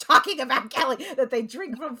you talking about, Kelly? That they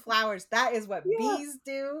drink from flowers? That is what bees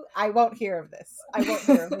do. I won't hear of this. I won't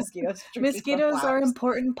hear of mosquitoes drinking Mosquitoes from flowers. are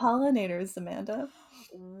important pollinators, Amanda.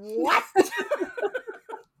 What?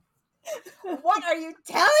 What are you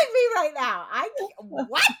telling me right now?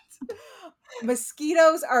 What?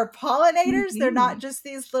 Mosquitoes are pollinators? Mm-hmm. They're not just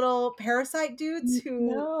these little parasite dudes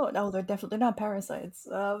who... No, they're not parasites.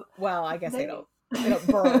 Well, I guess they don't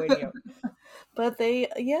burrow in you. But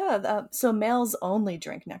so males only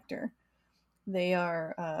drink nectar. They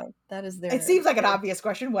are, that is their... It seems like an obvious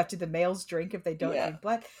question. What do the males drink if they don't drink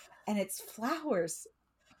blood? And it's flowers.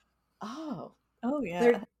 Oh yeah.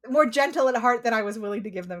 They're more gentle at heart than I was willing to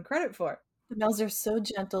give them credit for. The males are so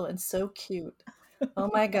gentle and so cute. Oh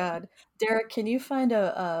my God. Derek, can you find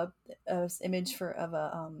a image of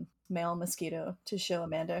a male mosquito to show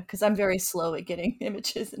Amanda? Because I'm very slow at getting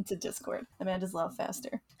images into Discord. Amanda's a lot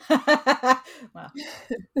faster. Wow.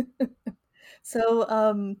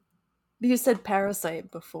 So you said parasite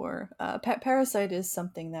before. Parasite is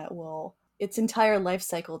something that its entire life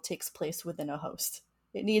cycle takes place within a host.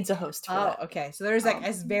 It needs a host for that. Okay. So there's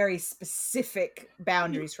as very specific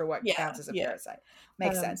boundaries for what counts as a parasite.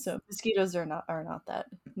 Makes sense. So mosquitoes are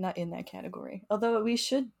not in that category. Although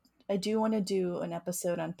I do want to do an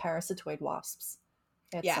episode on parasitoid wasps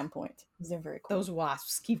at some point, because they're very cool. Those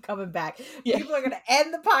wasps keep coming back. Yeah. People are going to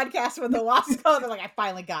end the podcast when the wasps come. They're like, I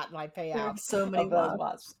finally got my payout. So many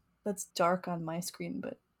wasps. That's dark on my screen,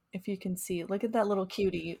 but if you can see, look at that little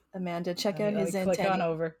cutie, Amanda. Check out his antennae. Click on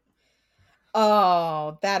over.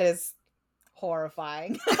 Oh, that is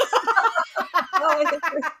horrifying.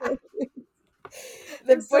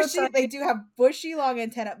 They do have bushy long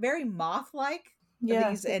antenna, very moth-like.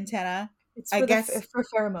 These antennae. It's for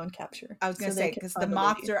pheromone capture. I was going to say, because the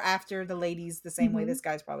moths are after the ladies the same way this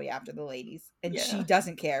guy's probably after the ladies. And she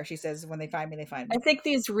doesn't care. She says, when they find me, they find me. I think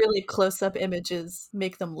these really close-up images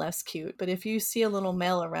make them less cute. But if you see a little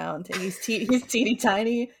male around and he's teeny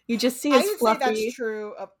tiny, you just see his fluffy... I would say that's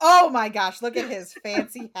true of... Oh my gosh, look at his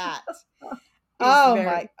fancy hat.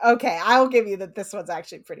 Okay, I will give you that this one's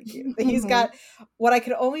actually pretty cute. He's got what I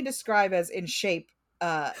could only describe as, in shape,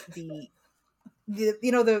 the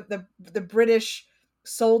British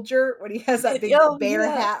soldier when he has that big bear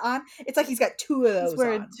hat on. It's like he's got two of those. He's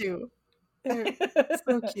wearing two. They're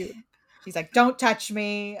so cute. He's like, don't touch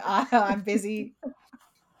me. I'm busy.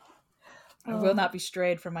 I will not be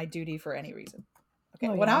strayed from my duty for any reason. Okay.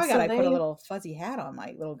 Now I put a little fuzzy hat on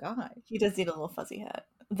my little guy. He does need a little fuzzy hat.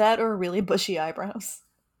 That or really bushy eyebrows.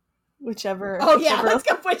 Whichever. Let's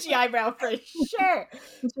go bushy eyebrow for sure.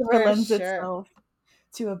 Whichever lends itself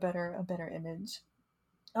to a better image.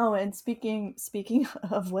 Oh, and speaking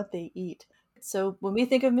of what they eat, so when we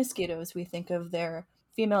think of mosquitoes, we think of their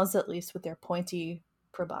females, at least, with their pointy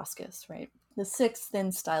proboscis, right? The six thin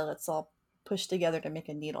stylets all pushed together to make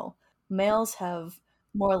a needle. Males have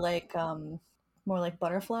more like more like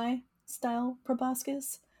butterfly style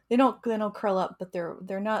proboscis. They don't curl up, but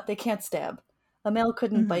they're not they can't stab. A male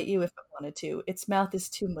couldn't Hmm. bite you if it wanted to. Its mouth is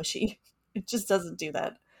too mushy. It just doesn't do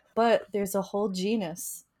that. But there's a whole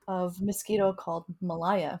genus of mosquito called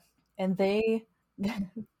Malaya, and they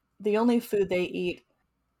the only food they eat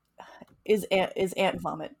is ant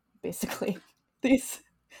vomit, basically. These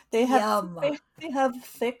they have Yum. they have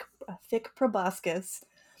thick proboscis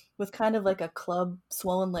with kind of like a club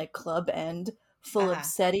swollen like club end full of Uh-huh.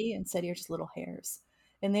 setae, and setae are just little hairs.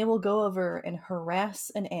 And they will go over and harass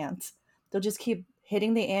an ant. They'll just keep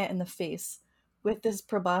hitting the ant in the face with this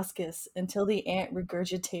proboscis until the ant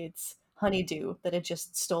regurgitates honeydew that it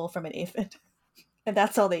just stole from an aphid. And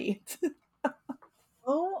that's all they eat.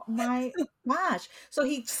 Oh my gosh. So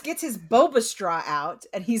he gets his boba straw out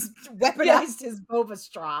and he's Yeah. weaponized his boba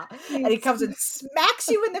straw and he He's, comes and smacks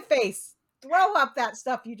you in the face. Throw up that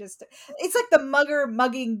stuff you just. It's like the mugger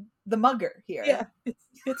mugging the mugger yeah, here.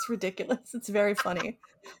 it's ridiculous. It's very funny.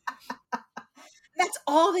 That's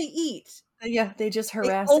all they eat. Yeah, they just They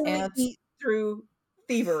harass only ants. eat through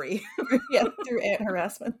thievery. Yeah, through ant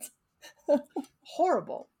harassment.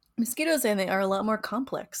 Horrible. Mosquitoes, and they are a lot more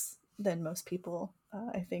complex than most people,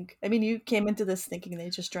 I think. I mean, you came into this thinking they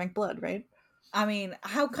just drank blood, right? I mean,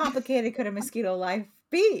 how complicated could a mosquito life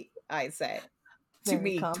be? I'd say to Very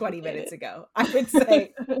me 20 minutes complicated. ago. I would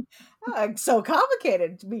say, oh, so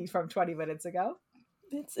complicated to me from 20 minutes ago.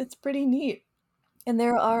 It's pretty neat. And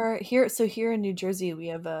there are here. So here in New Jersey, we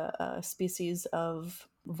have a species of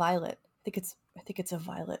violet. I think it's a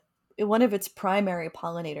violet. One of its primary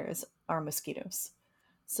pollinators are mosquitoes.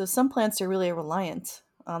 So some plants are really reliant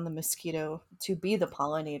on the mosquito to be the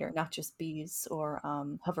pollinator, not just bees or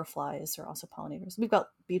hoverflies are also pollinators. We've got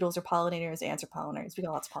beetles are pollinators, ants are pollinators. We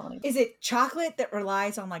got lots of pollinators. Is it chocolate that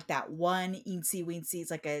relies on like that one eensy weensy?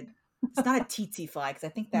 It's like it's not a tsetse fly because I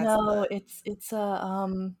think that's No, the, it's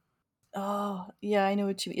a oh yeah, I know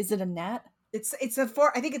what you mean. Is it a gnat? it's a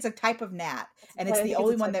for, I think it's a type of gnat and it's I the think it's a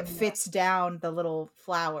only one type that of gnat. fits down the little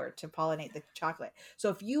flower to pollinate the chocolate. So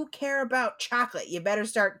if you care about chocolate, you better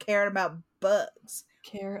start caring about bugs.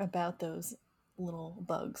 Care about those little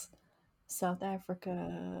bugs. South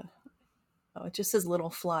Africa. Oh, it just says little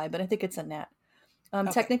fly, but I think it's a gnat.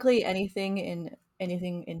 Okay. Technically, anything in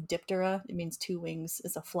Diptera, it means two wings,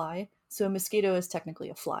 is a fly. So a mosquito is technically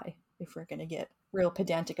a fly. If we're gonna get real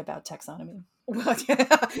pedantic about taxonomy. Well,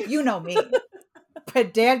 you know me.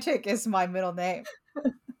 Pedantic is my middle name.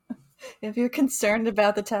 If you're concerned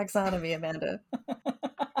about the taxonomy, Amanda,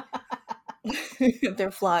 they're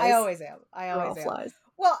I flies. always am. I They're all always am. flies.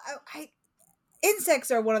 Well, insects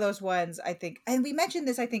are one of those ones I think, and we mentioned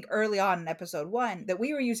this I think early on in episode 1 that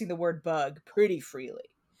we were using the word bug pretty freely.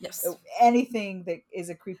 Yes. Anything that is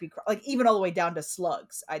a creepy, like even all the way down to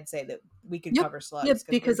slugs, I'd say that we could Yep. cover slugs Yep. because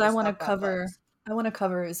we're Because I just want to talking about cover. bugs. I want to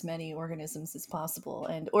cover as many organisms as possible,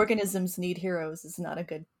 and organisms need heroes is not a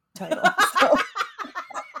good title. So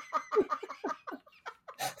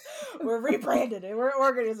We're rebranded and we're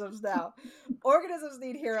organisms now. Organisms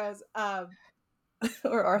need heroes. or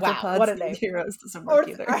Wow, arthropods what a need name. heroes doesn't work Or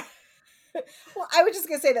either. well, I was just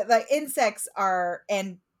gonna say that like insects are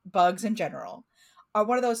and bugs in general are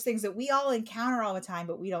one of those things that we all encounter all the time,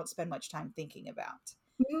 but we don't spend much time thinking about.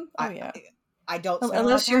 Mhm. Oh I yeah. I don't spend a lot of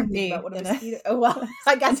Unless you're time thinking about me, what a then mosquito. Oh well,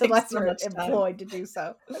 I guess spending unless so you're much time. employed to do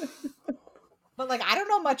so. But like, I don't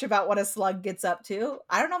know much about what a slug gets up to.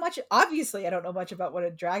 I don't know much. Obviously, I don't know much about what a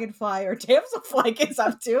dragonfly or damselfly gets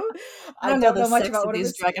up to. I I don't know don't the know much sex about of what a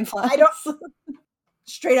these I don't dragonflies.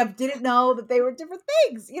 straight up didn't know that they were different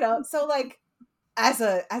things. So like as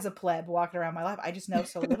a pleb walking around my life, I just know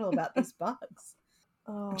so little about these bugs.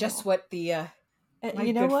 Just Oh, what the my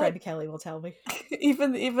you know good what? friend Kelly will tell me.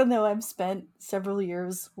 Even though I've spent several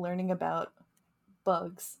years learning about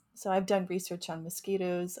bugs, so I've done research on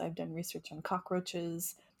mosquitoes, I've done research on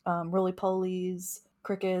cockroaches, roly-polies,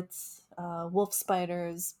 crickets, wolf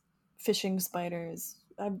spiders, fishing spiders.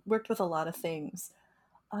 I've worked with a lot of things.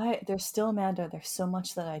 There's still, Amanda, there's so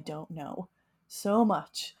much that I don't know. So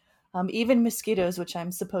much. Even mosquitoes, which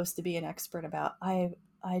I'm supposed to be an expert about, I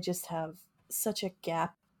just have such a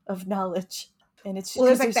gap of knowledge. And it's Well,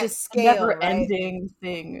 there's because like there's that just a scale, never right? ending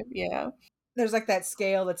thing. Yeah. There's like that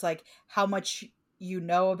scale that's like how much you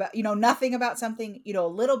know about, nothing about something, a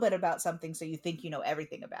little bit about something, so you think you know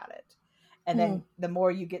everything about it. And Mm, then the more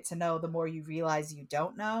you get to know, the more you realize you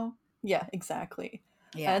don't know. yeah, exactly.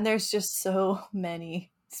 Yeah. And there's just so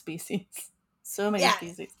many species. So many Yeah.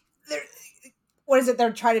 species. What is it?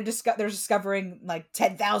 They're trying to discover. They're discovering like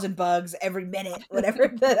 10,000 bugs every minute,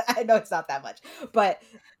 whatever. I know it's not that much, but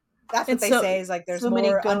that's what And they say is like there's so many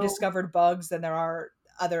more go. undiscovered bugs than there are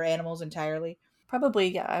other animals entirely. Probably,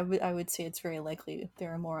 yeah. I would say it's very likely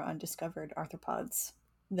there are more undiscovered arthropods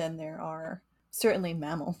than there are certainly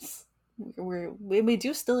mammals. We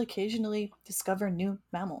do still occasionally discover new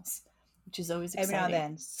mammals, which is always Every now and exciting.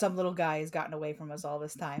 then, some little guy has gotten away from us all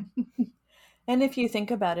this time. And if you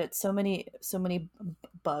think about it, so many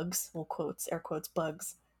bugs, well, quotes, air quotes,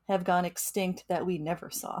 bugs, have gone extinct that we never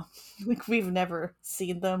saw. Like we've never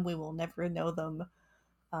seen them. We will never know them.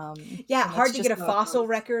 Yeah, And that's hard to get just a how it fossil goes.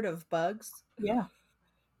 record of bugs. Yeah.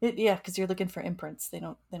 Yeah, because you're looking for imprints. They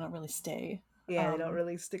don't really stay. Yeah, they don't Um,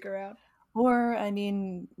 really stick around. or I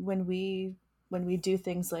mean, when we do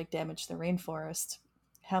things like damage the rainforest,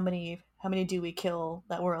 how many do we kill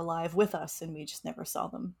that were alive with us and we just never saw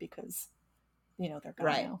them because they're gone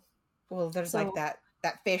Right. now. Well, there's like So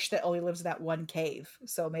that fish that only lives in that one cave.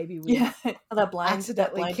 So maybe we yeah, that blind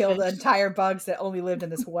killed the fish. entire bugs that only lived in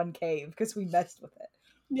this one cave because we messed with it.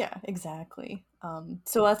 Yeah, exactly.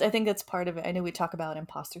 So I think that's part of it. I know we talk about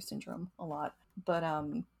imposter syndrome a lot, but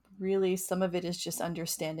really some of it is just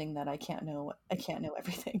understanding that I can't know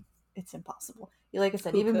everything. It's impossible. Like I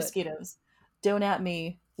said, Who even could? mosquitoes. Don't at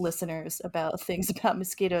me, listeners, about things about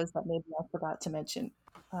mosquitoes that maybe I forgot to mention.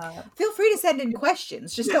 Uh, Feel free to send in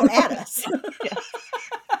questions. Just don't add us. yeah,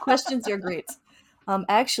 questions are great.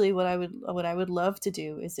 Actually, what I would love to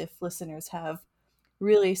do is if listeners have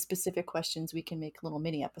really specific questions we can make little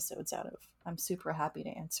mini episodes out of. I'm super happy to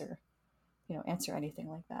answer anything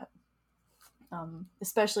like that,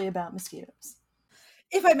 especially about mosquitoes.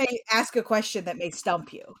 If I may ask a question that may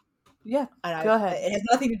stump you, Yeah, and go ahead. it has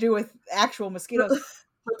nothing to do with actual mosquitoes.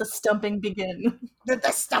 Let the stumping begin. The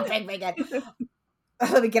stumping again.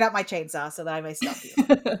 Let me get out my chainsaw so that I may stump you.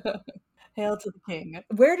 Hail to the king.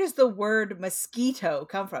 Where does the word mosquito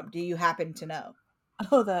come from? Do you happen to know?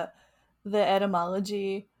 Oh, the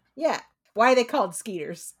etymology. Yeah. Why are they called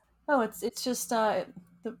skeeters? Oh, it's just the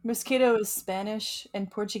mosquito is Spanish and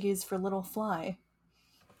Portuguese for little fly.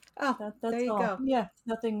 Oh, there That's you all. go. Yeah,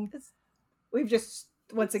 nothing. We've just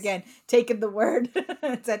once It's again taken the word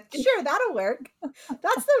and said, sure, that'll work.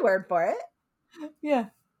 That's the word for it. yeah,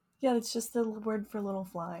 yeah. It's just the word for little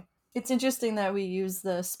fly. It's interesting that we use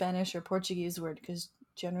the Spanish or Portuguese word because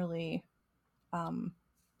generally, um,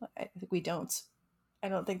 I think we don't. I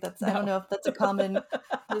don't think that's. I don't No. know if that's a common.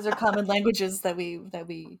 Those are common languages that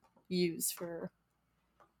we use for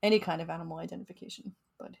any kind of animal identification.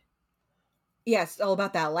 But Yes, all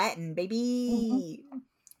about that Latin, mhm. baby.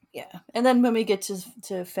 Yeah, and then when we get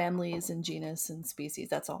to families and genus and species,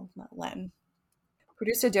 that's all not Latin.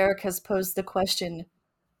 Producer Derek has posed the question,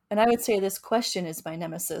 and I would say this question is my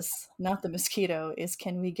nemesis, not the mosquito. Is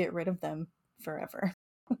can we get rid of them forever?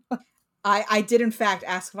 I did in fact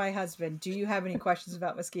ask my husband, do you have any questions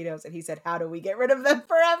about mosquitoes? And he said, how do we get rid of them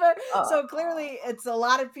forever? Uh, So clearly it's a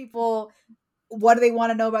lot of people. What do they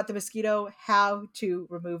want to know about the mosquito? How to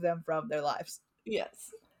remove them from their lives.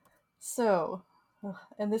 yes. So,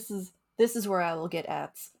 and this is where I will get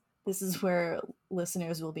at. This is where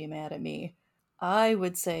listeners will be mad at me. I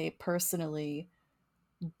would say personally,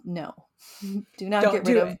 no. Do not Don't get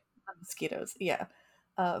rid do of it. mosquitoes. Yeah.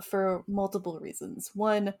 For multiple reasons.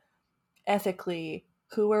 One, ethically,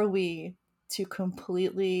 who are we to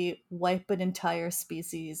completely wipe an entire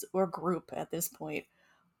species or group at this point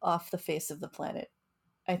off the face of the planet?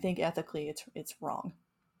 I think ethically it's wrong.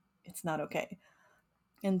 It's not okay.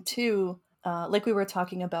 And two, like we were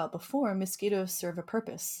talking about before, mosquitoes serve a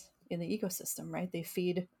purpose in the ecosystem, right? They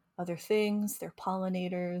feed other things, they're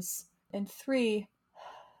pollinators. And three,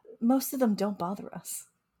 most of them don't bother us.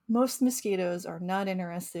 Most mosquitoes are not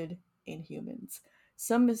interested in humans.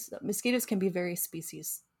 Some mosquitoes can be very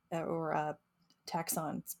species or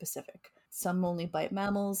taxon specific. Some only bite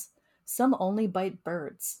mammals, some only bite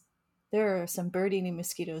birds. There are some bird eating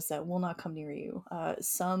mosquitoes that will not come near you.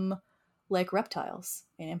 Some like reptiles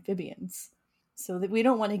and amphibians. So that we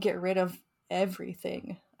don't want to get rid of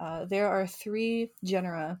everything. There are three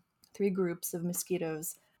groups of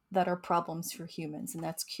mosquitoes that are problems for humans, and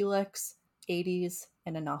that's Culex, Aedes,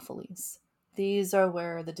 and Anopheles. These are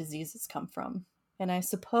where the diseases come from. And I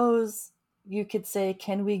suppose you could say,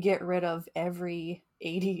 can we get rid of every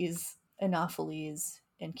Aedes, Anopheles,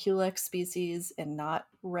 and Culex species and not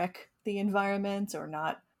wreck the environment or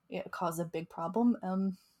not cause a big problem?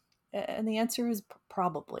 And the answer is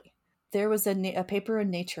probably. There was a paper in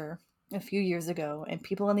Nature a few years ago, and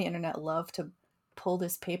people on the internet love to pull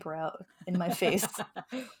this paper out in my face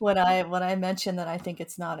when I mention that I think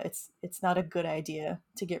it's not a good idea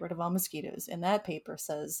to get rid of all mosquitoes. And that paper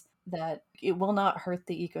says that it will not hurt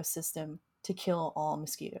the ecosystem to kill all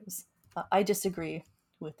mosquitoes. I disagree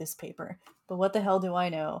with this paper, but what the hell do I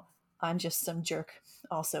know? I'm just some jerk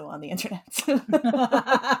also on the internet.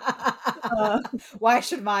 Why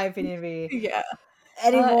should my opinion be Yeah.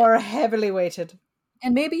 any more heavily weighted?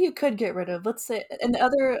 And maybe you could get rid of, let's say,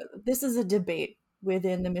 this is a debate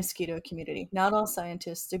within the mosquito community. Not all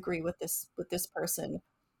scientists agree with this person.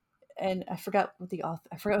 And I forgot what the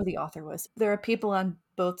author was. There are people on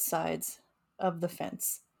both sides of the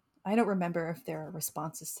fence. I don't remember if there are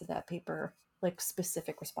responses to that paper, like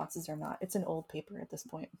specific responses or not. It's an old paper at this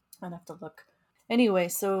point. I'd have to look. Anyway,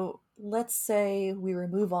 so let's say we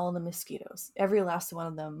remove all the mosquitoes. Every last one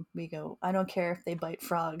of them, we go, I don't care if they bite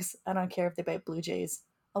frogs. I don't care if they bite blue jays.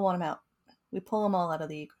 I want them out. We pull them all out of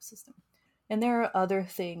the ecosystem. And there are other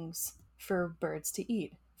things for birds to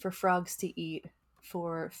eat, for frogs to eat,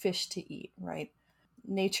 for fish to eat, right?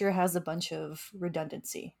 Nature has a bunch of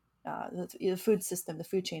redundancy. The food system, the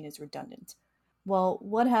food chain is redundant. Well,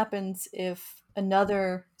 what happens if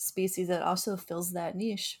another species that also fills that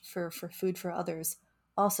niche for food for others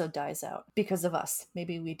also dies out because of us?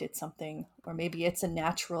 Maybe we did something, or maybe it's a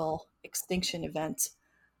natural extinction event.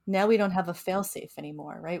 Now we don't have a failsafe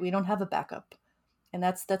anymore, right? We don't have a backup. And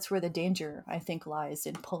that's where the danger, I think, lies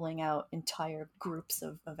in pulling out entire groups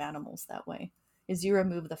of animals that way, is you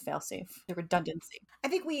remove the failsafe, the redundancy. I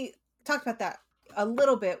think we talked about that a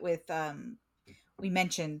little bit with we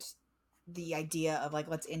mentioned the idea of like,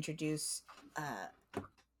 let's introduce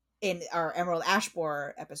in our Emerald Ash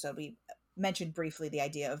Borer episode, we mentioned briefly the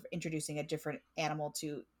idea of introducing a different animal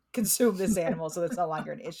to consume this animal so that's no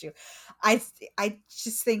longer an issue. I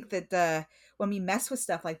just think that when we mess with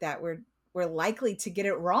stuff like that, we're likely to get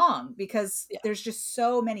it wrong because there's just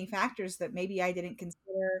so many factors that maybe I didn't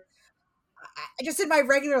consider. I just in my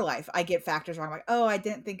regular life, I get factors wrong. I'm like, oh, I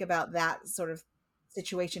didn't think about that sort of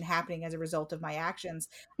situation happening as a result of my actions.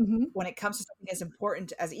 Mm-hmm. When it comes to something as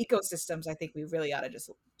important as ecosystems, I think we really ought to just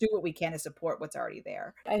do what we can to support what's already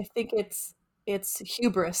there. I think it's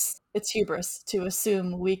hubris. It's hubris to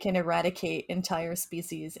assume we can eradicate entire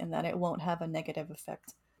species and that it won't have a negative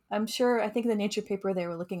effect. I think the Nature paper, they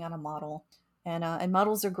were looking at a model, and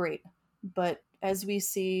models are great. But as we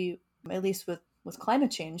see, at least with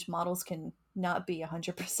climate change, models can not be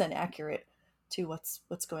 100% accurate to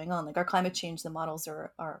what's going on. Like our climate change, the models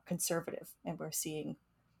are conservative, and we're seeing,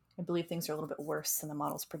 I believe things are a little bit worse than the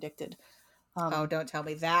models predicted. Oh, don't tell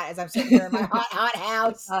me that as I'm sitting here in my hot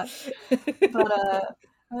house.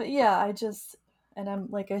 Yeah, and I'm,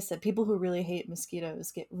 like I said, people who really hate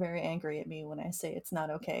mosquitoes get very angry at me when I say it's not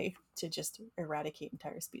okay to just eradicate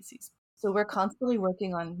entire species. So we're constantly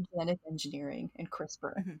working on genetic engineering and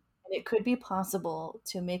CRISPR. Mm-hmm. And it could be possible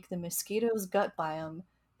to make the mosquito's gut biome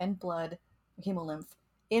and blood, hemolymph,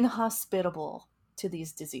 inhospitable to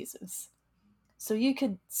these diseases. So you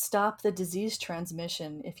could stop the disease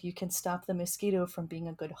transmission if you can stop the mosquito from being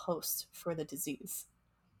a good host for the disease.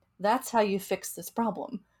 That's how you fix this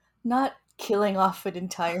problem, not killing off an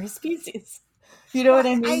entire species. You know what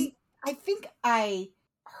I mean? I think I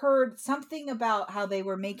heard something about how they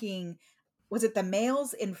were making, was it the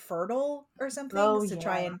males infertile or something, Oh, to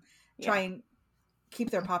yeah. try and keep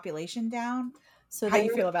their population down. So how do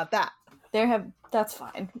you feel about that? That's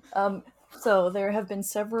fine. So there have been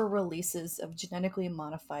several releases of genetically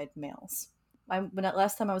modified males.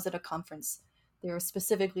 Last time I was at a conference, they were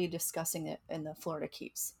specifically discussing it in the Florida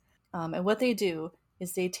Keys. And what they do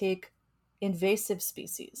is they take invasive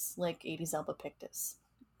species like Aedes albopictus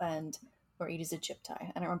or Aedes aegypti.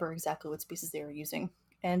 I don't remember exactly what species they were using.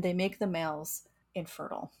 And they make the males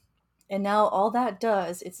infertile. And now all that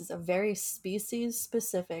does is a very species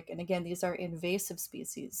specific, and again, these are invasive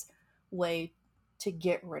species, way to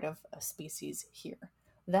get rid of a species here.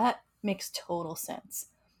 That makes total sense.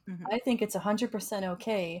 Mm-hmm. I think it's 100%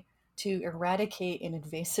 okay to eradicate an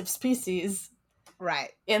invasive species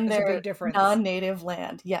in their non-native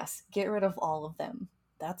land. Yes, get rid of all of them.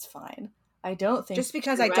 That's fine. I don't think just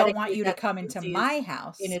because I don't want you to come into my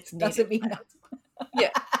house in its doesn't mean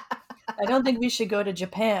yeah. I don't think we should go to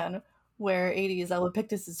Japan, where Aedes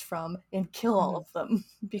albopictus is from, and kill all of them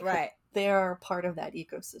because they are part of that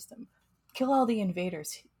ecosystem. Kill all the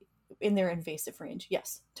invaders in their invasive range.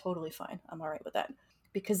 Yes, totally fine. I'm all right with that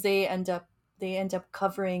because they end up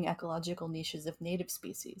covering ecological niches of native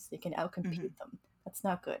species. They can outcompete them. That's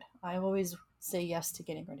not good. I always say yes to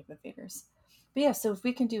getting rid of invaders. But yeah, so if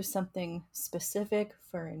we can do something specific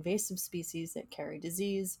for invasive species that carry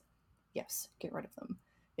disease, yes, get rid of them.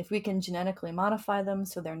 If we can genetically modify them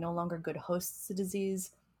so they're no longer good hosts to disease,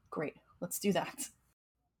 great, let's do that.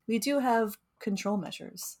 We do have control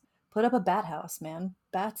measures. Put up a bat house, man.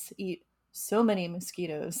 Bats eat so many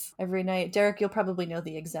mosquitoes every night. Derek, you'll probably know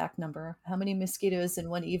the exact number. How many mosquitoes in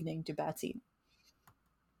one evening do bats eat?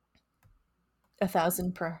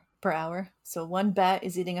 1,000 per hour. So one bat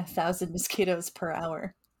is eating 1,000 mosquitoes per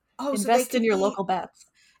hour. Oh, so they Invest in could your eat local bats.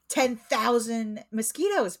 10,000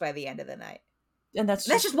 mosquitoes by the end of the night. And that's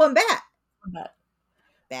just one bat. One bat.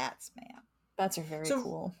 Bats, man. Bats are very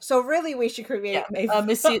cool. So really we should create a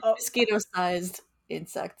mosquito-sized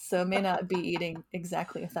insect. So it may not be eating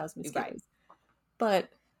exactly 1,000 mosquitoes. Right. But,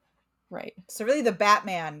 right. So really the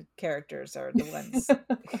Batman characters are the ones.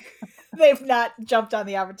 They've not jumped on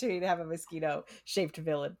the opportunity to have a mosquito-shaped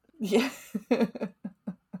villain. Yeah.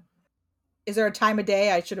 Is there a time of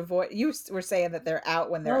day I should avoid? You were saying that they're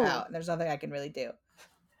out when they're out, and there's nothing I can really do.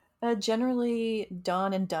 Generally,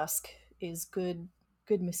 dawn and dusk is good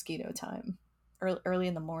mosquito time. Early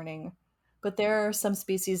in the morning. But there are some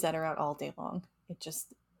species that are out all day long. It's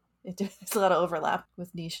a lot of overlap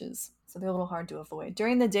with niches. So they're a little hard to avoid.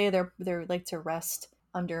 During the day, they're like to rest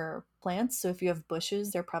under plants. So if you have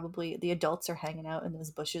bushes, the adults are hanging out in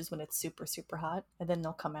those bushes when it's super, super hot, and then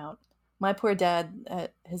they'll come out. My poor dad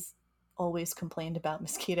has always complained about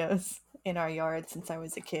mosquitoes in our yard since I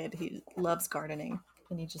was a kid. He loves gardening,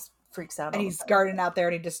 and he just freaks out. And he's gardening out there,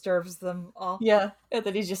 and he disturbs them all. Yeah, and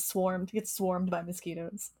then he gets swarmed by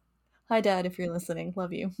mosquitoes. Hi, Dad, if you're listening,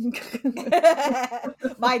 love you.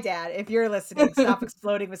 My dad, if you're listening, stop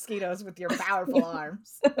exploding mosquitoes with your powerful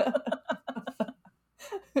arms.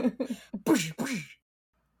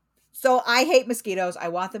 So I hate mosquitoes. I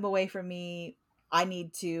want them away from me. I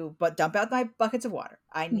need to dump out my buckets of water.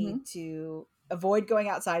 I need to avoid going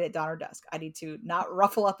outside at dawn or dusk. I need to not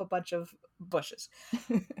ruffle up a bunch of bushes.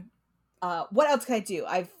 What else can I do?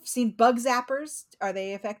 I've seen bug zappers. Are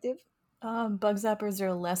they effective? Bug zappers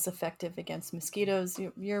are less effective against mosquitoes.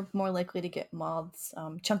 You're more likely to get moths.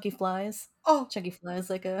 Chunky flies. Oh, chunky flies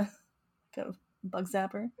like a bug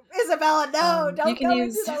zapper. Isabella, no! Don't go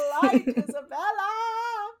into the light, Isabella!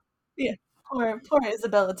 Yeah, poor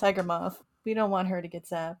Isabella tiger moth. We don't want her to get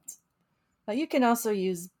zapped. You can also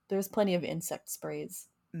there's plenty of insect sprays.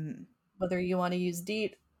 Mm-hmm. Whether you want to use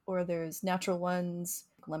DEET or there's natural ones,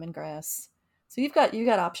 like lemongrass. So you've got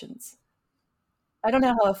options. I don't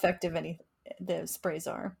know how effective the sprays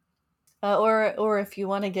are. Or if you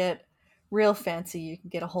want to get real fancy, you can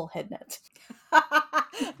get a whole head net.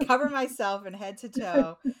 Cover myself in head to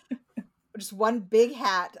toe. Just one big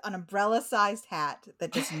hat, an umbrella-sized hat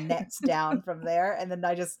that just nets down from there, and then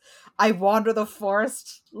I wander the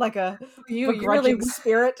forest like a begrudging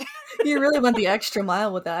spirit. You really went the extra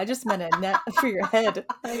mile with that. I just meant a net for your head,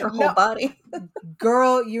 your whole body.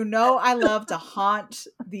 Girl, I love to haunt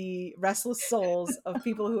the restless souls of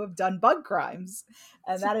people who have done bug crimes,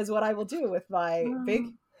 and that is what I will do with my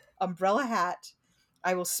big umbrella hat.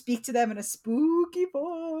 I will speak to them in a spooky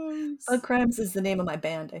voice. Bug Crimes is the name of my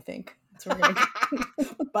band, I think.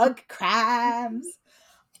 Bug Crimes.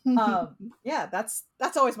 Yeah, that's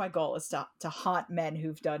always my goal, is to haunt men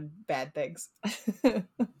who've done bad things. It's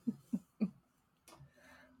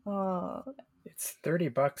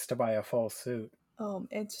 $30 to buy a full suit.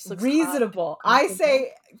 It just looks reasonable. I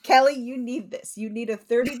say, Kelly, you need this. You need a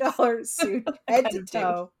 $30 suit, head to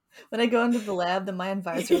toe. When I go into the lab, then my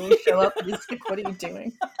advisor will show up and he's like, "What are you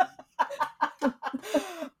doing?"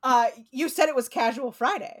 You said it was Casual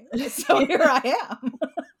Friday, so here I am.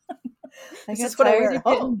 I got tired of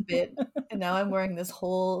getting bit, and now I'm wearing this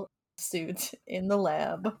whole suit in the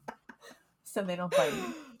lab, so they don't bite me.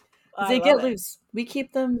 They get loose. We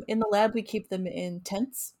keep them in the lab. We keep them in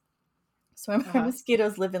tents. So our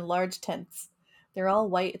mosquitoes live in large tents. They're all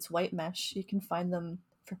white. It's white mesh. You can find them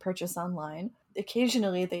for purchase online.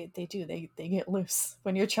 Occasionally, they get loose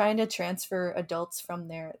when you're trying to transfer adults from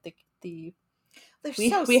they're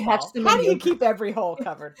so small. Hatch them. How do you keep every hole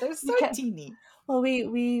covered? They're so teeny. Well,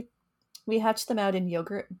 we hatch them out in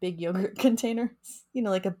big yogurt containers.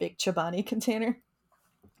 Like a big Chobani container.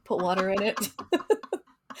 Put water in it.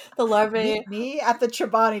 The larvae. Meet me at the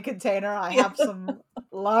Chobani container. I have some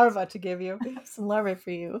larvae to give you. Some larvae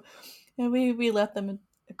for you, and we let them.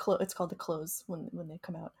 It's called the close when they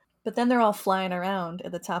come out. But then they're all flying around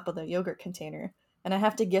at the top of the yogurt container, and I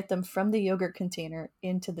have to get them from the yogurt container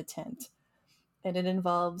into the tent. And it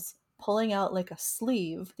involves pulling out like a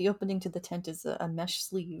sleeve. The opening to the tent is a mesh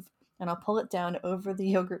sleeve, and I'll pull it down over the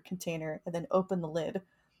yogurt container and then open the lid.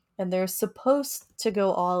 And they're supposed to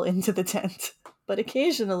go all into the tent, but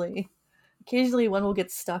occasionally one will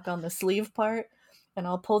get stuck on the sleeve part, and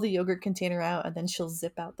I'll pull the yogurt container out, and then she'll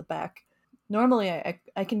zip out the back. Normally,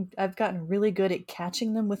 I've gotten really good at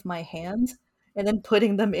catching them with my hands and then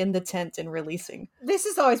putting them in the tent and releasing. This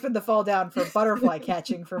has always been the fall down for butterfly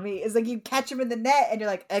catching for me. Is like you catch them in the net and you're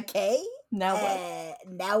like, okay, Now what?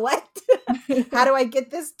 now what? How do I get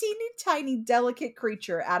this teeny tiny delicate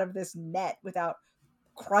creature out of this net without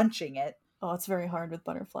crunching it? Oh, it's very hard with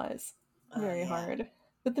butterflies. Very Yeah. hard.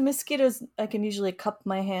 With the mosquitoes, I can usually cup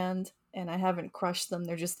my hand and I haven't crushed them.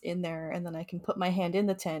 They're just in there, and then I can put my hand in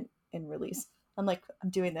the tent and release. I'm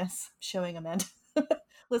doing this, showing Amanda.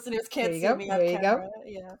 Listeners can't There you see go. me There on you camera. go.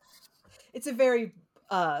 Yeah. It's a very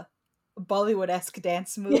Bollywood-esque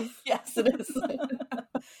dance move. Yes, it is.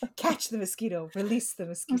 Catch the mosquito, release the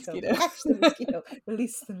mosquito. Mosquito. Catch the mosquito,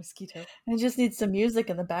 release the mosquito. I just need some music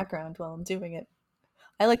in the background while I'm doing it.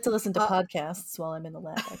 I like to listen to podcasts while I'm in the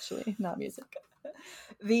lab, actually, not music.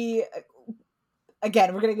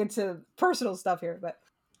 Again, we're gonna get into personal stuff here, but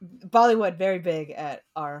Bollywood very big at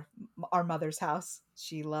our mother's house.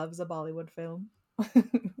 She loves a Bollywood film.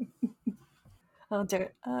 Oh,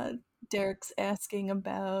 Derek's asking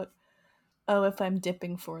about if I'm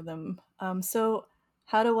dipping for them. So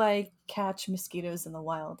how do I catch mosquitoes in the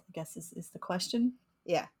wild, I guess is the question.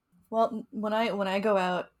 Yeah. Well, when I go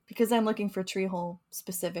out, because I'm looking for tree hole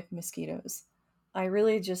specific mosquitoes, I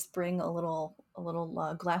really just bring a little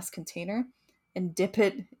glass container and dip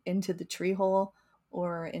it into the tree hole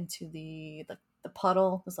or into the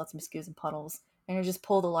puddle. There's lots of mosquitoes in puddles, and I just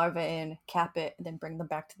pull the larvae in, cap it, and then bring them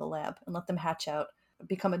back to the lab and let them hatch out,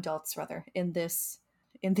 become adults rather, in the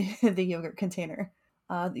the yogurt container.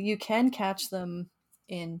 You can catch them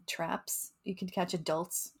in traps. You can catch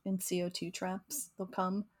adults in CO2 traps. They'll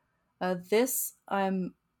come.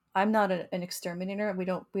 I'm not an exterminator. We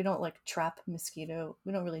don't like trap mosquito.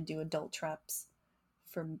 We don't really do adult traps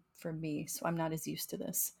for me, so I'm not as used to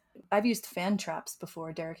this. I've used fan traps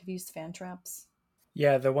before. Derek, have you used fan traps?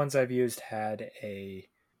 Yeah, the ones I've used had a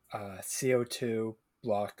CO2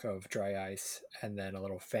 block of dry ice and then a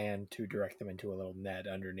little fan to direct them into a little net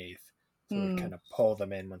underneath. So it would kind of pull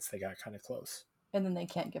them in once they got kind of close. And then they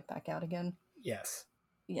can't get back out again. Yes.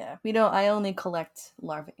 Yeah, we don't. I only collect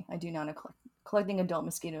larvae. I do not collect. Collecting adult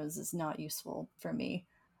mosquitoes is not useful for me,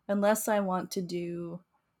 unless I want to do.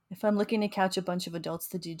 If I'm looking to catch a bunch of adults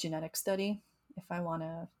to do genetic study, if I want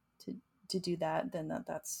to do that, then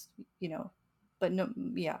that's But no,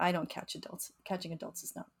 yeah, I don't catch adults. Catching adults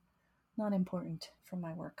is not important for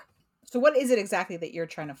my work. So what is it exactly that you're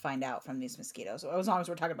trying to find out from these mosquitoes? As long as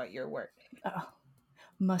we're talking about your work. Oh,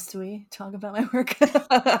 must we talk about my work? We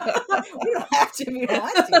don't have to if you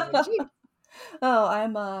don't want to. Oh,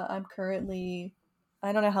 I'm currently.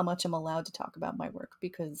 I don't know how much I'm allowed to talk about my work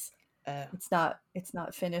because it's not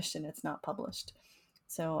finished and it's not published.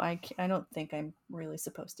 So I don't think I'm really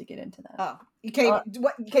supposed to get into that. Oh, you can't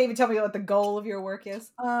even tell me what the goal of your work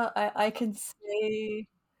is. I can say,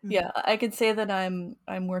 yeah, I can say that I'm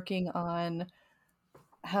working on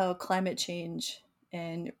how climate change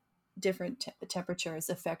and different temperatures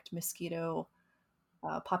affect mosquito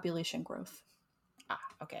population growth.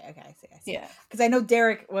 Okay, I see. Yeah, because I know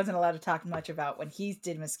Derek wasn't allowed to talk much about when he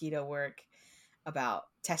did mosquito work about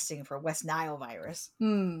testing for West Nile virus,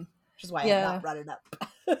 which is why I have not brought it up.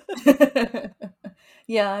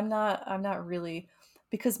 Yeah, I'm not really,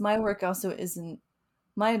 because my work also isn't.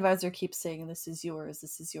 My advisor keeps saying this is yours,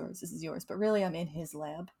 this is yours, this is yours, but really I'm in his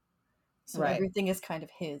lab, so everything is kind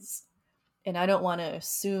of his, and I don't want to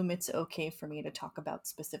assume it's okay for me to talk about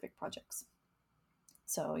specific projects.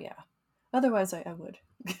 So yeah. Otherwise, I would.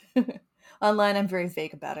 Online, I'm very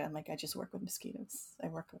vague about it. I'm like, I just work with mosquitoes. I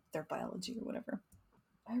work with their biology or whatever.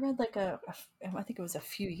 I read I think it was a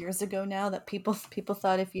few years ago now that people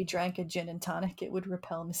thought if you drank a gin and tonic, it would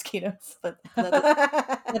repel mosquitoes, but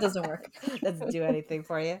that doesn't work. Doesn't do anything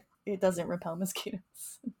for you. It doesn't repel mosquitoes.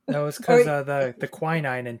 No, it's because the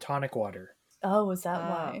quinine in tonic water. Oh, is that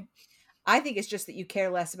why? I think it's just that you care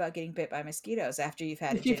less about getting bit by mosquitoes after you've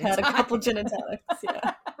had a couple gin and tonics.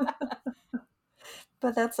 Yeah.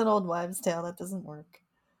 But that's an old wives' tale. That doesn't work.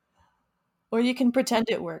 Or you can pretend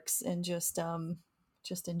it works and just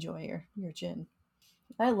enjoy your gin.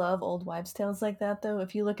 I love old wives' tales like that, though.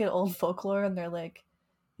 If you look at old folklore and they're like,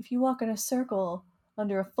 if you walk in a circle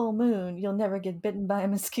under a full moon, you'll never get bitten by a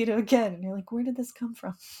mosquito again. And you're like, where did this come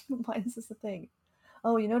from? Why is this a thing?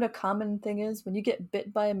 Oh, you know what a common thing is? When you get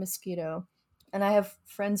bit by a mosquito, and I have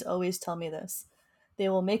friends always tell me this, they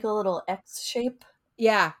will make a little X shape.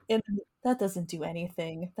 Yeah. And that doesn't do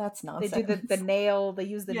anything. That's nonsense. They do the nail. They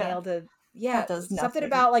use the nail to... Yeah, does something nothing.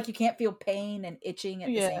 about like you can't feel pain and itching at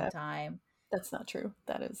the same time. That's not true.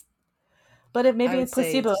 That is. But it maybe a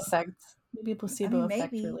placebo effect. Maybe a placebo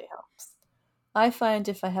effect really helps. I find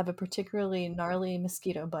if I have a particularly gnarly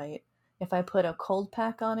mosquito bite if I put a cold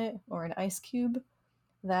pack on it or an ice cube,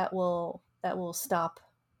 that will stop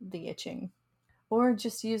the itching. Or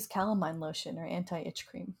just use calamine lotion or anti-itch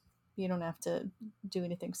cream. You don't have to do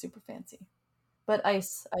anything super fancy. But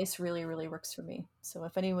ice really really works for me. So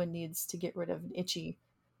if anyone needs to get rid of an itchy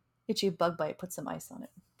bug bite, put some ice on it.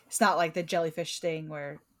 It's not like the jellyfish sting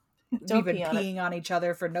where Don't we've been peeing on each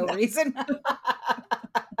other for no reason.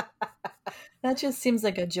 That just seems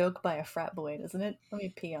like a joke by a frat boy, doesn't it? Let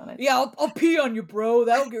me pee on it. Yeah, I'll pee on you, bro.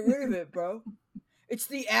 That'll get rid of it, bro. It's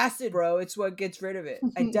the acid, bro. It's what gets rid of it.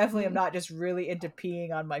 I definitely am not just really into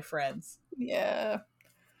peeing on my friends. Yeah.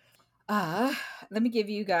 Let me give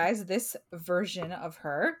you guys this version of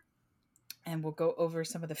her, and we'll go over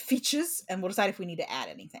some of the features, and we'll decide if we need to add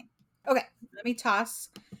anything. Okay, let me toss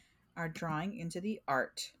our drawing into the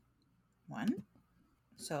art one.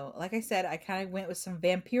 So, like I said, I kind of went with some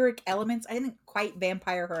vampiric elements. I didn't quite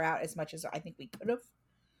vampire her out as much as I think we could have,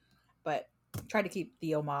 but tried to keep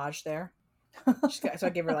the homage there. So I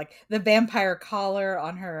gave her like the vampire collar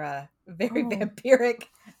on her very vampiric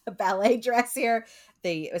ballet dress here.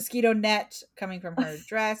 The mosquito net coming from her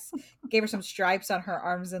dress. Gave her some stripes on her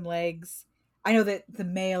arms and legs. I know that the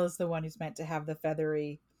male is the one who's meant to have the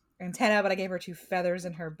feathery antenna, but I gave her 2 feathers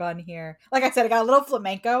in her bun here. Like I said, I got a little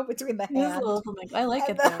flamenco between the hands. A little flamenco. I like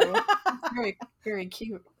it though. It's very, very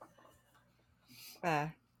cute.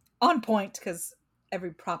 On point, because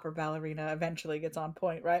every proper ballerina eventually gets on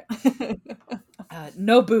point, right?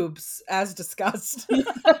 No boobs, as discussed.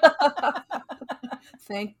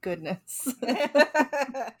 Thank goodness.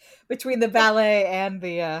 Between the ballet and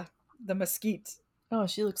the mesquite. Oh,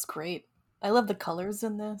 she looks great. I love the colors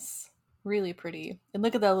in this. Really pretty. And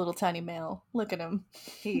look at that little tiny male. Look at him.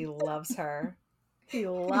 He loves her. He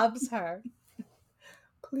loves her.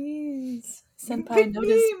 Please. Pick Senpai, notice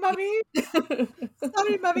me, mommy.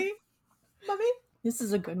 Sorry, mommy. Mommy. This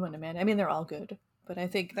is a good one, Amanda. I mean, they're all good, but I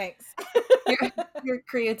think Thanks. your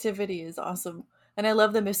creativity is awesome. And I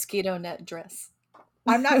love the mosquito net dress.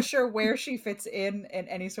 I'm not sure where she fits in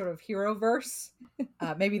any sort of hero verse.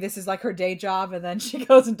 Maybe this is like her day job, and then she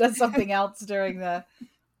goes and does something else during the.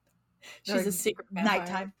 She's a secret vampire.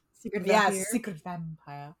 Nighttime. Secret vampire. Yeah, secret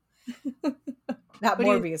vampire. That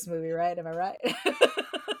Morbius movie, right? Am I right?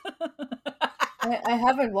 I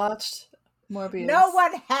haven't watched Morbius. No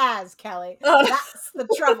one has, Kelly. Oh. That's the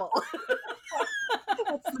trouble.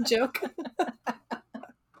 That's the joke.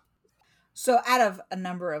 So out of a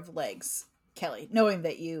number of legs, Kelly, knowing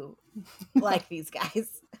that you like these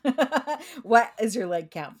guys, what is your leg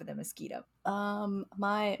count for the mosquito?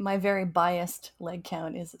 My very biased leg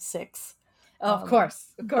count is 6. Oh, of course.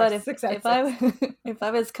 But if 6 out of if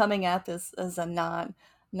I was coming at this as a not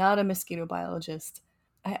a mosquito biologist,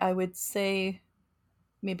 I would say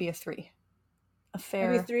maybe a 3. A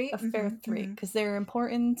fair 3, because they're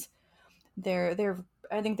important. They're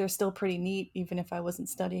I think they're still pretty neat, even if I wasn't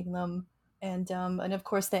studying them. And of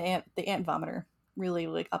course the ant vomiter really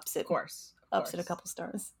like ups it. Of course. Ups it a couple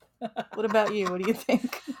stars. What about you? What do you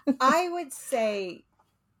think? I would say,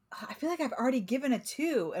 I feel like I've already given a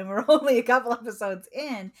 2, and we're only a couple episodes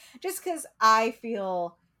in, just because I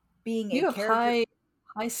feel being you a have character.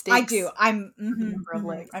 high stakes. I do. I'm number of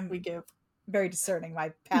legs we give. Very discerning,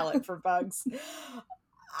 my palate for bugs.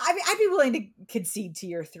 I'd be willing to concede to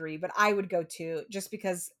your 3, but I would go 2, just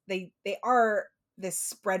because they are this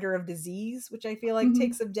spreader of disease, which I feel like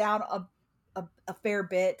takes them down a fair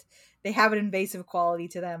bit. They have an invasive quality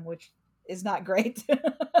to them, which is not great.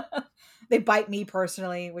 They bite me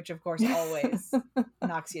personally, which of course always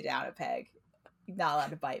knocks you down a peg. You're not allowed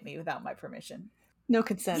to bite me without my permission. No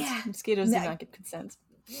consent. Yeah. Mosquitoes do not get consent.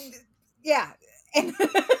 Yeah. And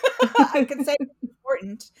consent is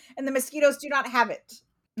important, and the mosquitoes do not have it.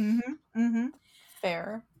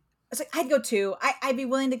 Fair. So I'd go 2. I'd be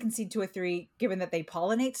willing to concede to a 3, given that they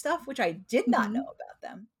pollinate stuff, which I did not know about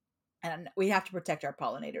them. And we have to protect our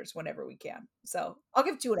pollinators whenever we can. So I'll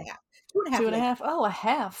give 2.5. 2.5. Oh, a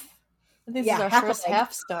half. This is our first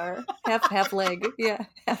half star. Half leg. Yeah.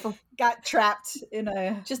 Got trapped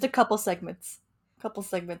in just a couple segments.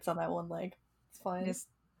 On that one leg. It's fine. Just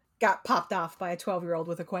got popped off by a 12-year-old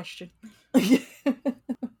with a question.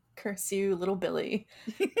 Curse you, little Billy.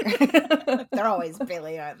 They're always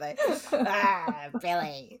Billy, aren't they?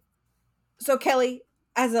 Billy. So Kelly,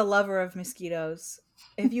 as a lover of mosquitoes,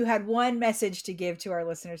 if you had one message to give to our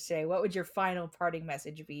listeners today, what would your final parting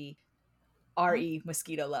message be? R.E.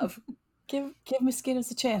 mosquito love. Give mosquitoes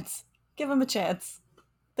a chance. Give them a chance.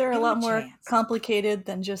 They're a lot more complicated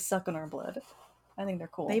than just sucking our blood. I think they're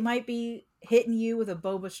cool. They might be hitting you with a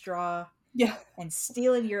boba straw. Yeah. And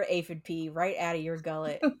stealing your aphid pee right out of your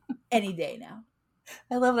gullet any day now.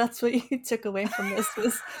 I love that's what you took away from this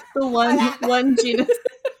was the one genus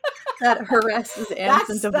that harasses ants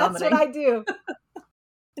into That's vomiting. what I do.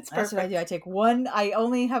 It's That's perfect. what I do. I take one. I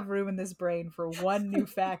only have room in this brain for one new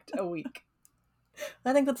fact a week.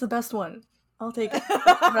 I think that's the best one. I'll take it.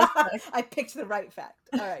 I picked the right fact.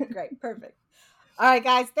 All right, great, perfect. All right,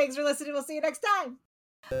 guys, thanks for listening. We'll see you next time.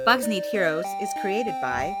 Bugs Need Heroes is created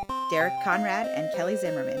by Derek Conrad and Kelly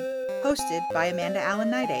Zimmerman, hosted by Amanda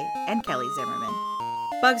Allen Niday and Kelly Zimmerman.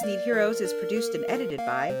 Bugs Need Heroes is produced and edited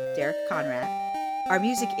by Derek Conrad. Our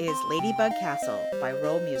music is Ladybug Castle by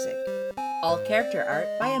Roll Music. All character art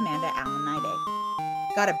by Amanda Allen Niday.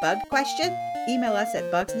 Got a bug question? Email us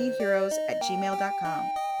at bugsneedheroes@gmail.com.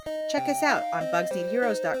 Check us out on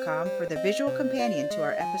bugsneedheroes.com for the visual companion to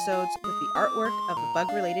our episodes with the artwork of the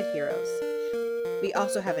bug-related heroes. We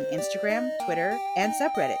also have an Instagram, Twitter, and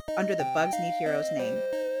subreddit under the Bugs Need Heroes name.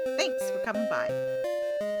 Thanks for coming by.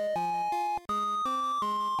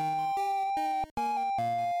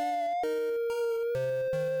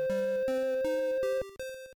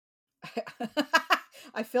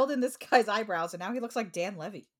 I filled in this guy's eyebrows and now he looks like Dan Levy.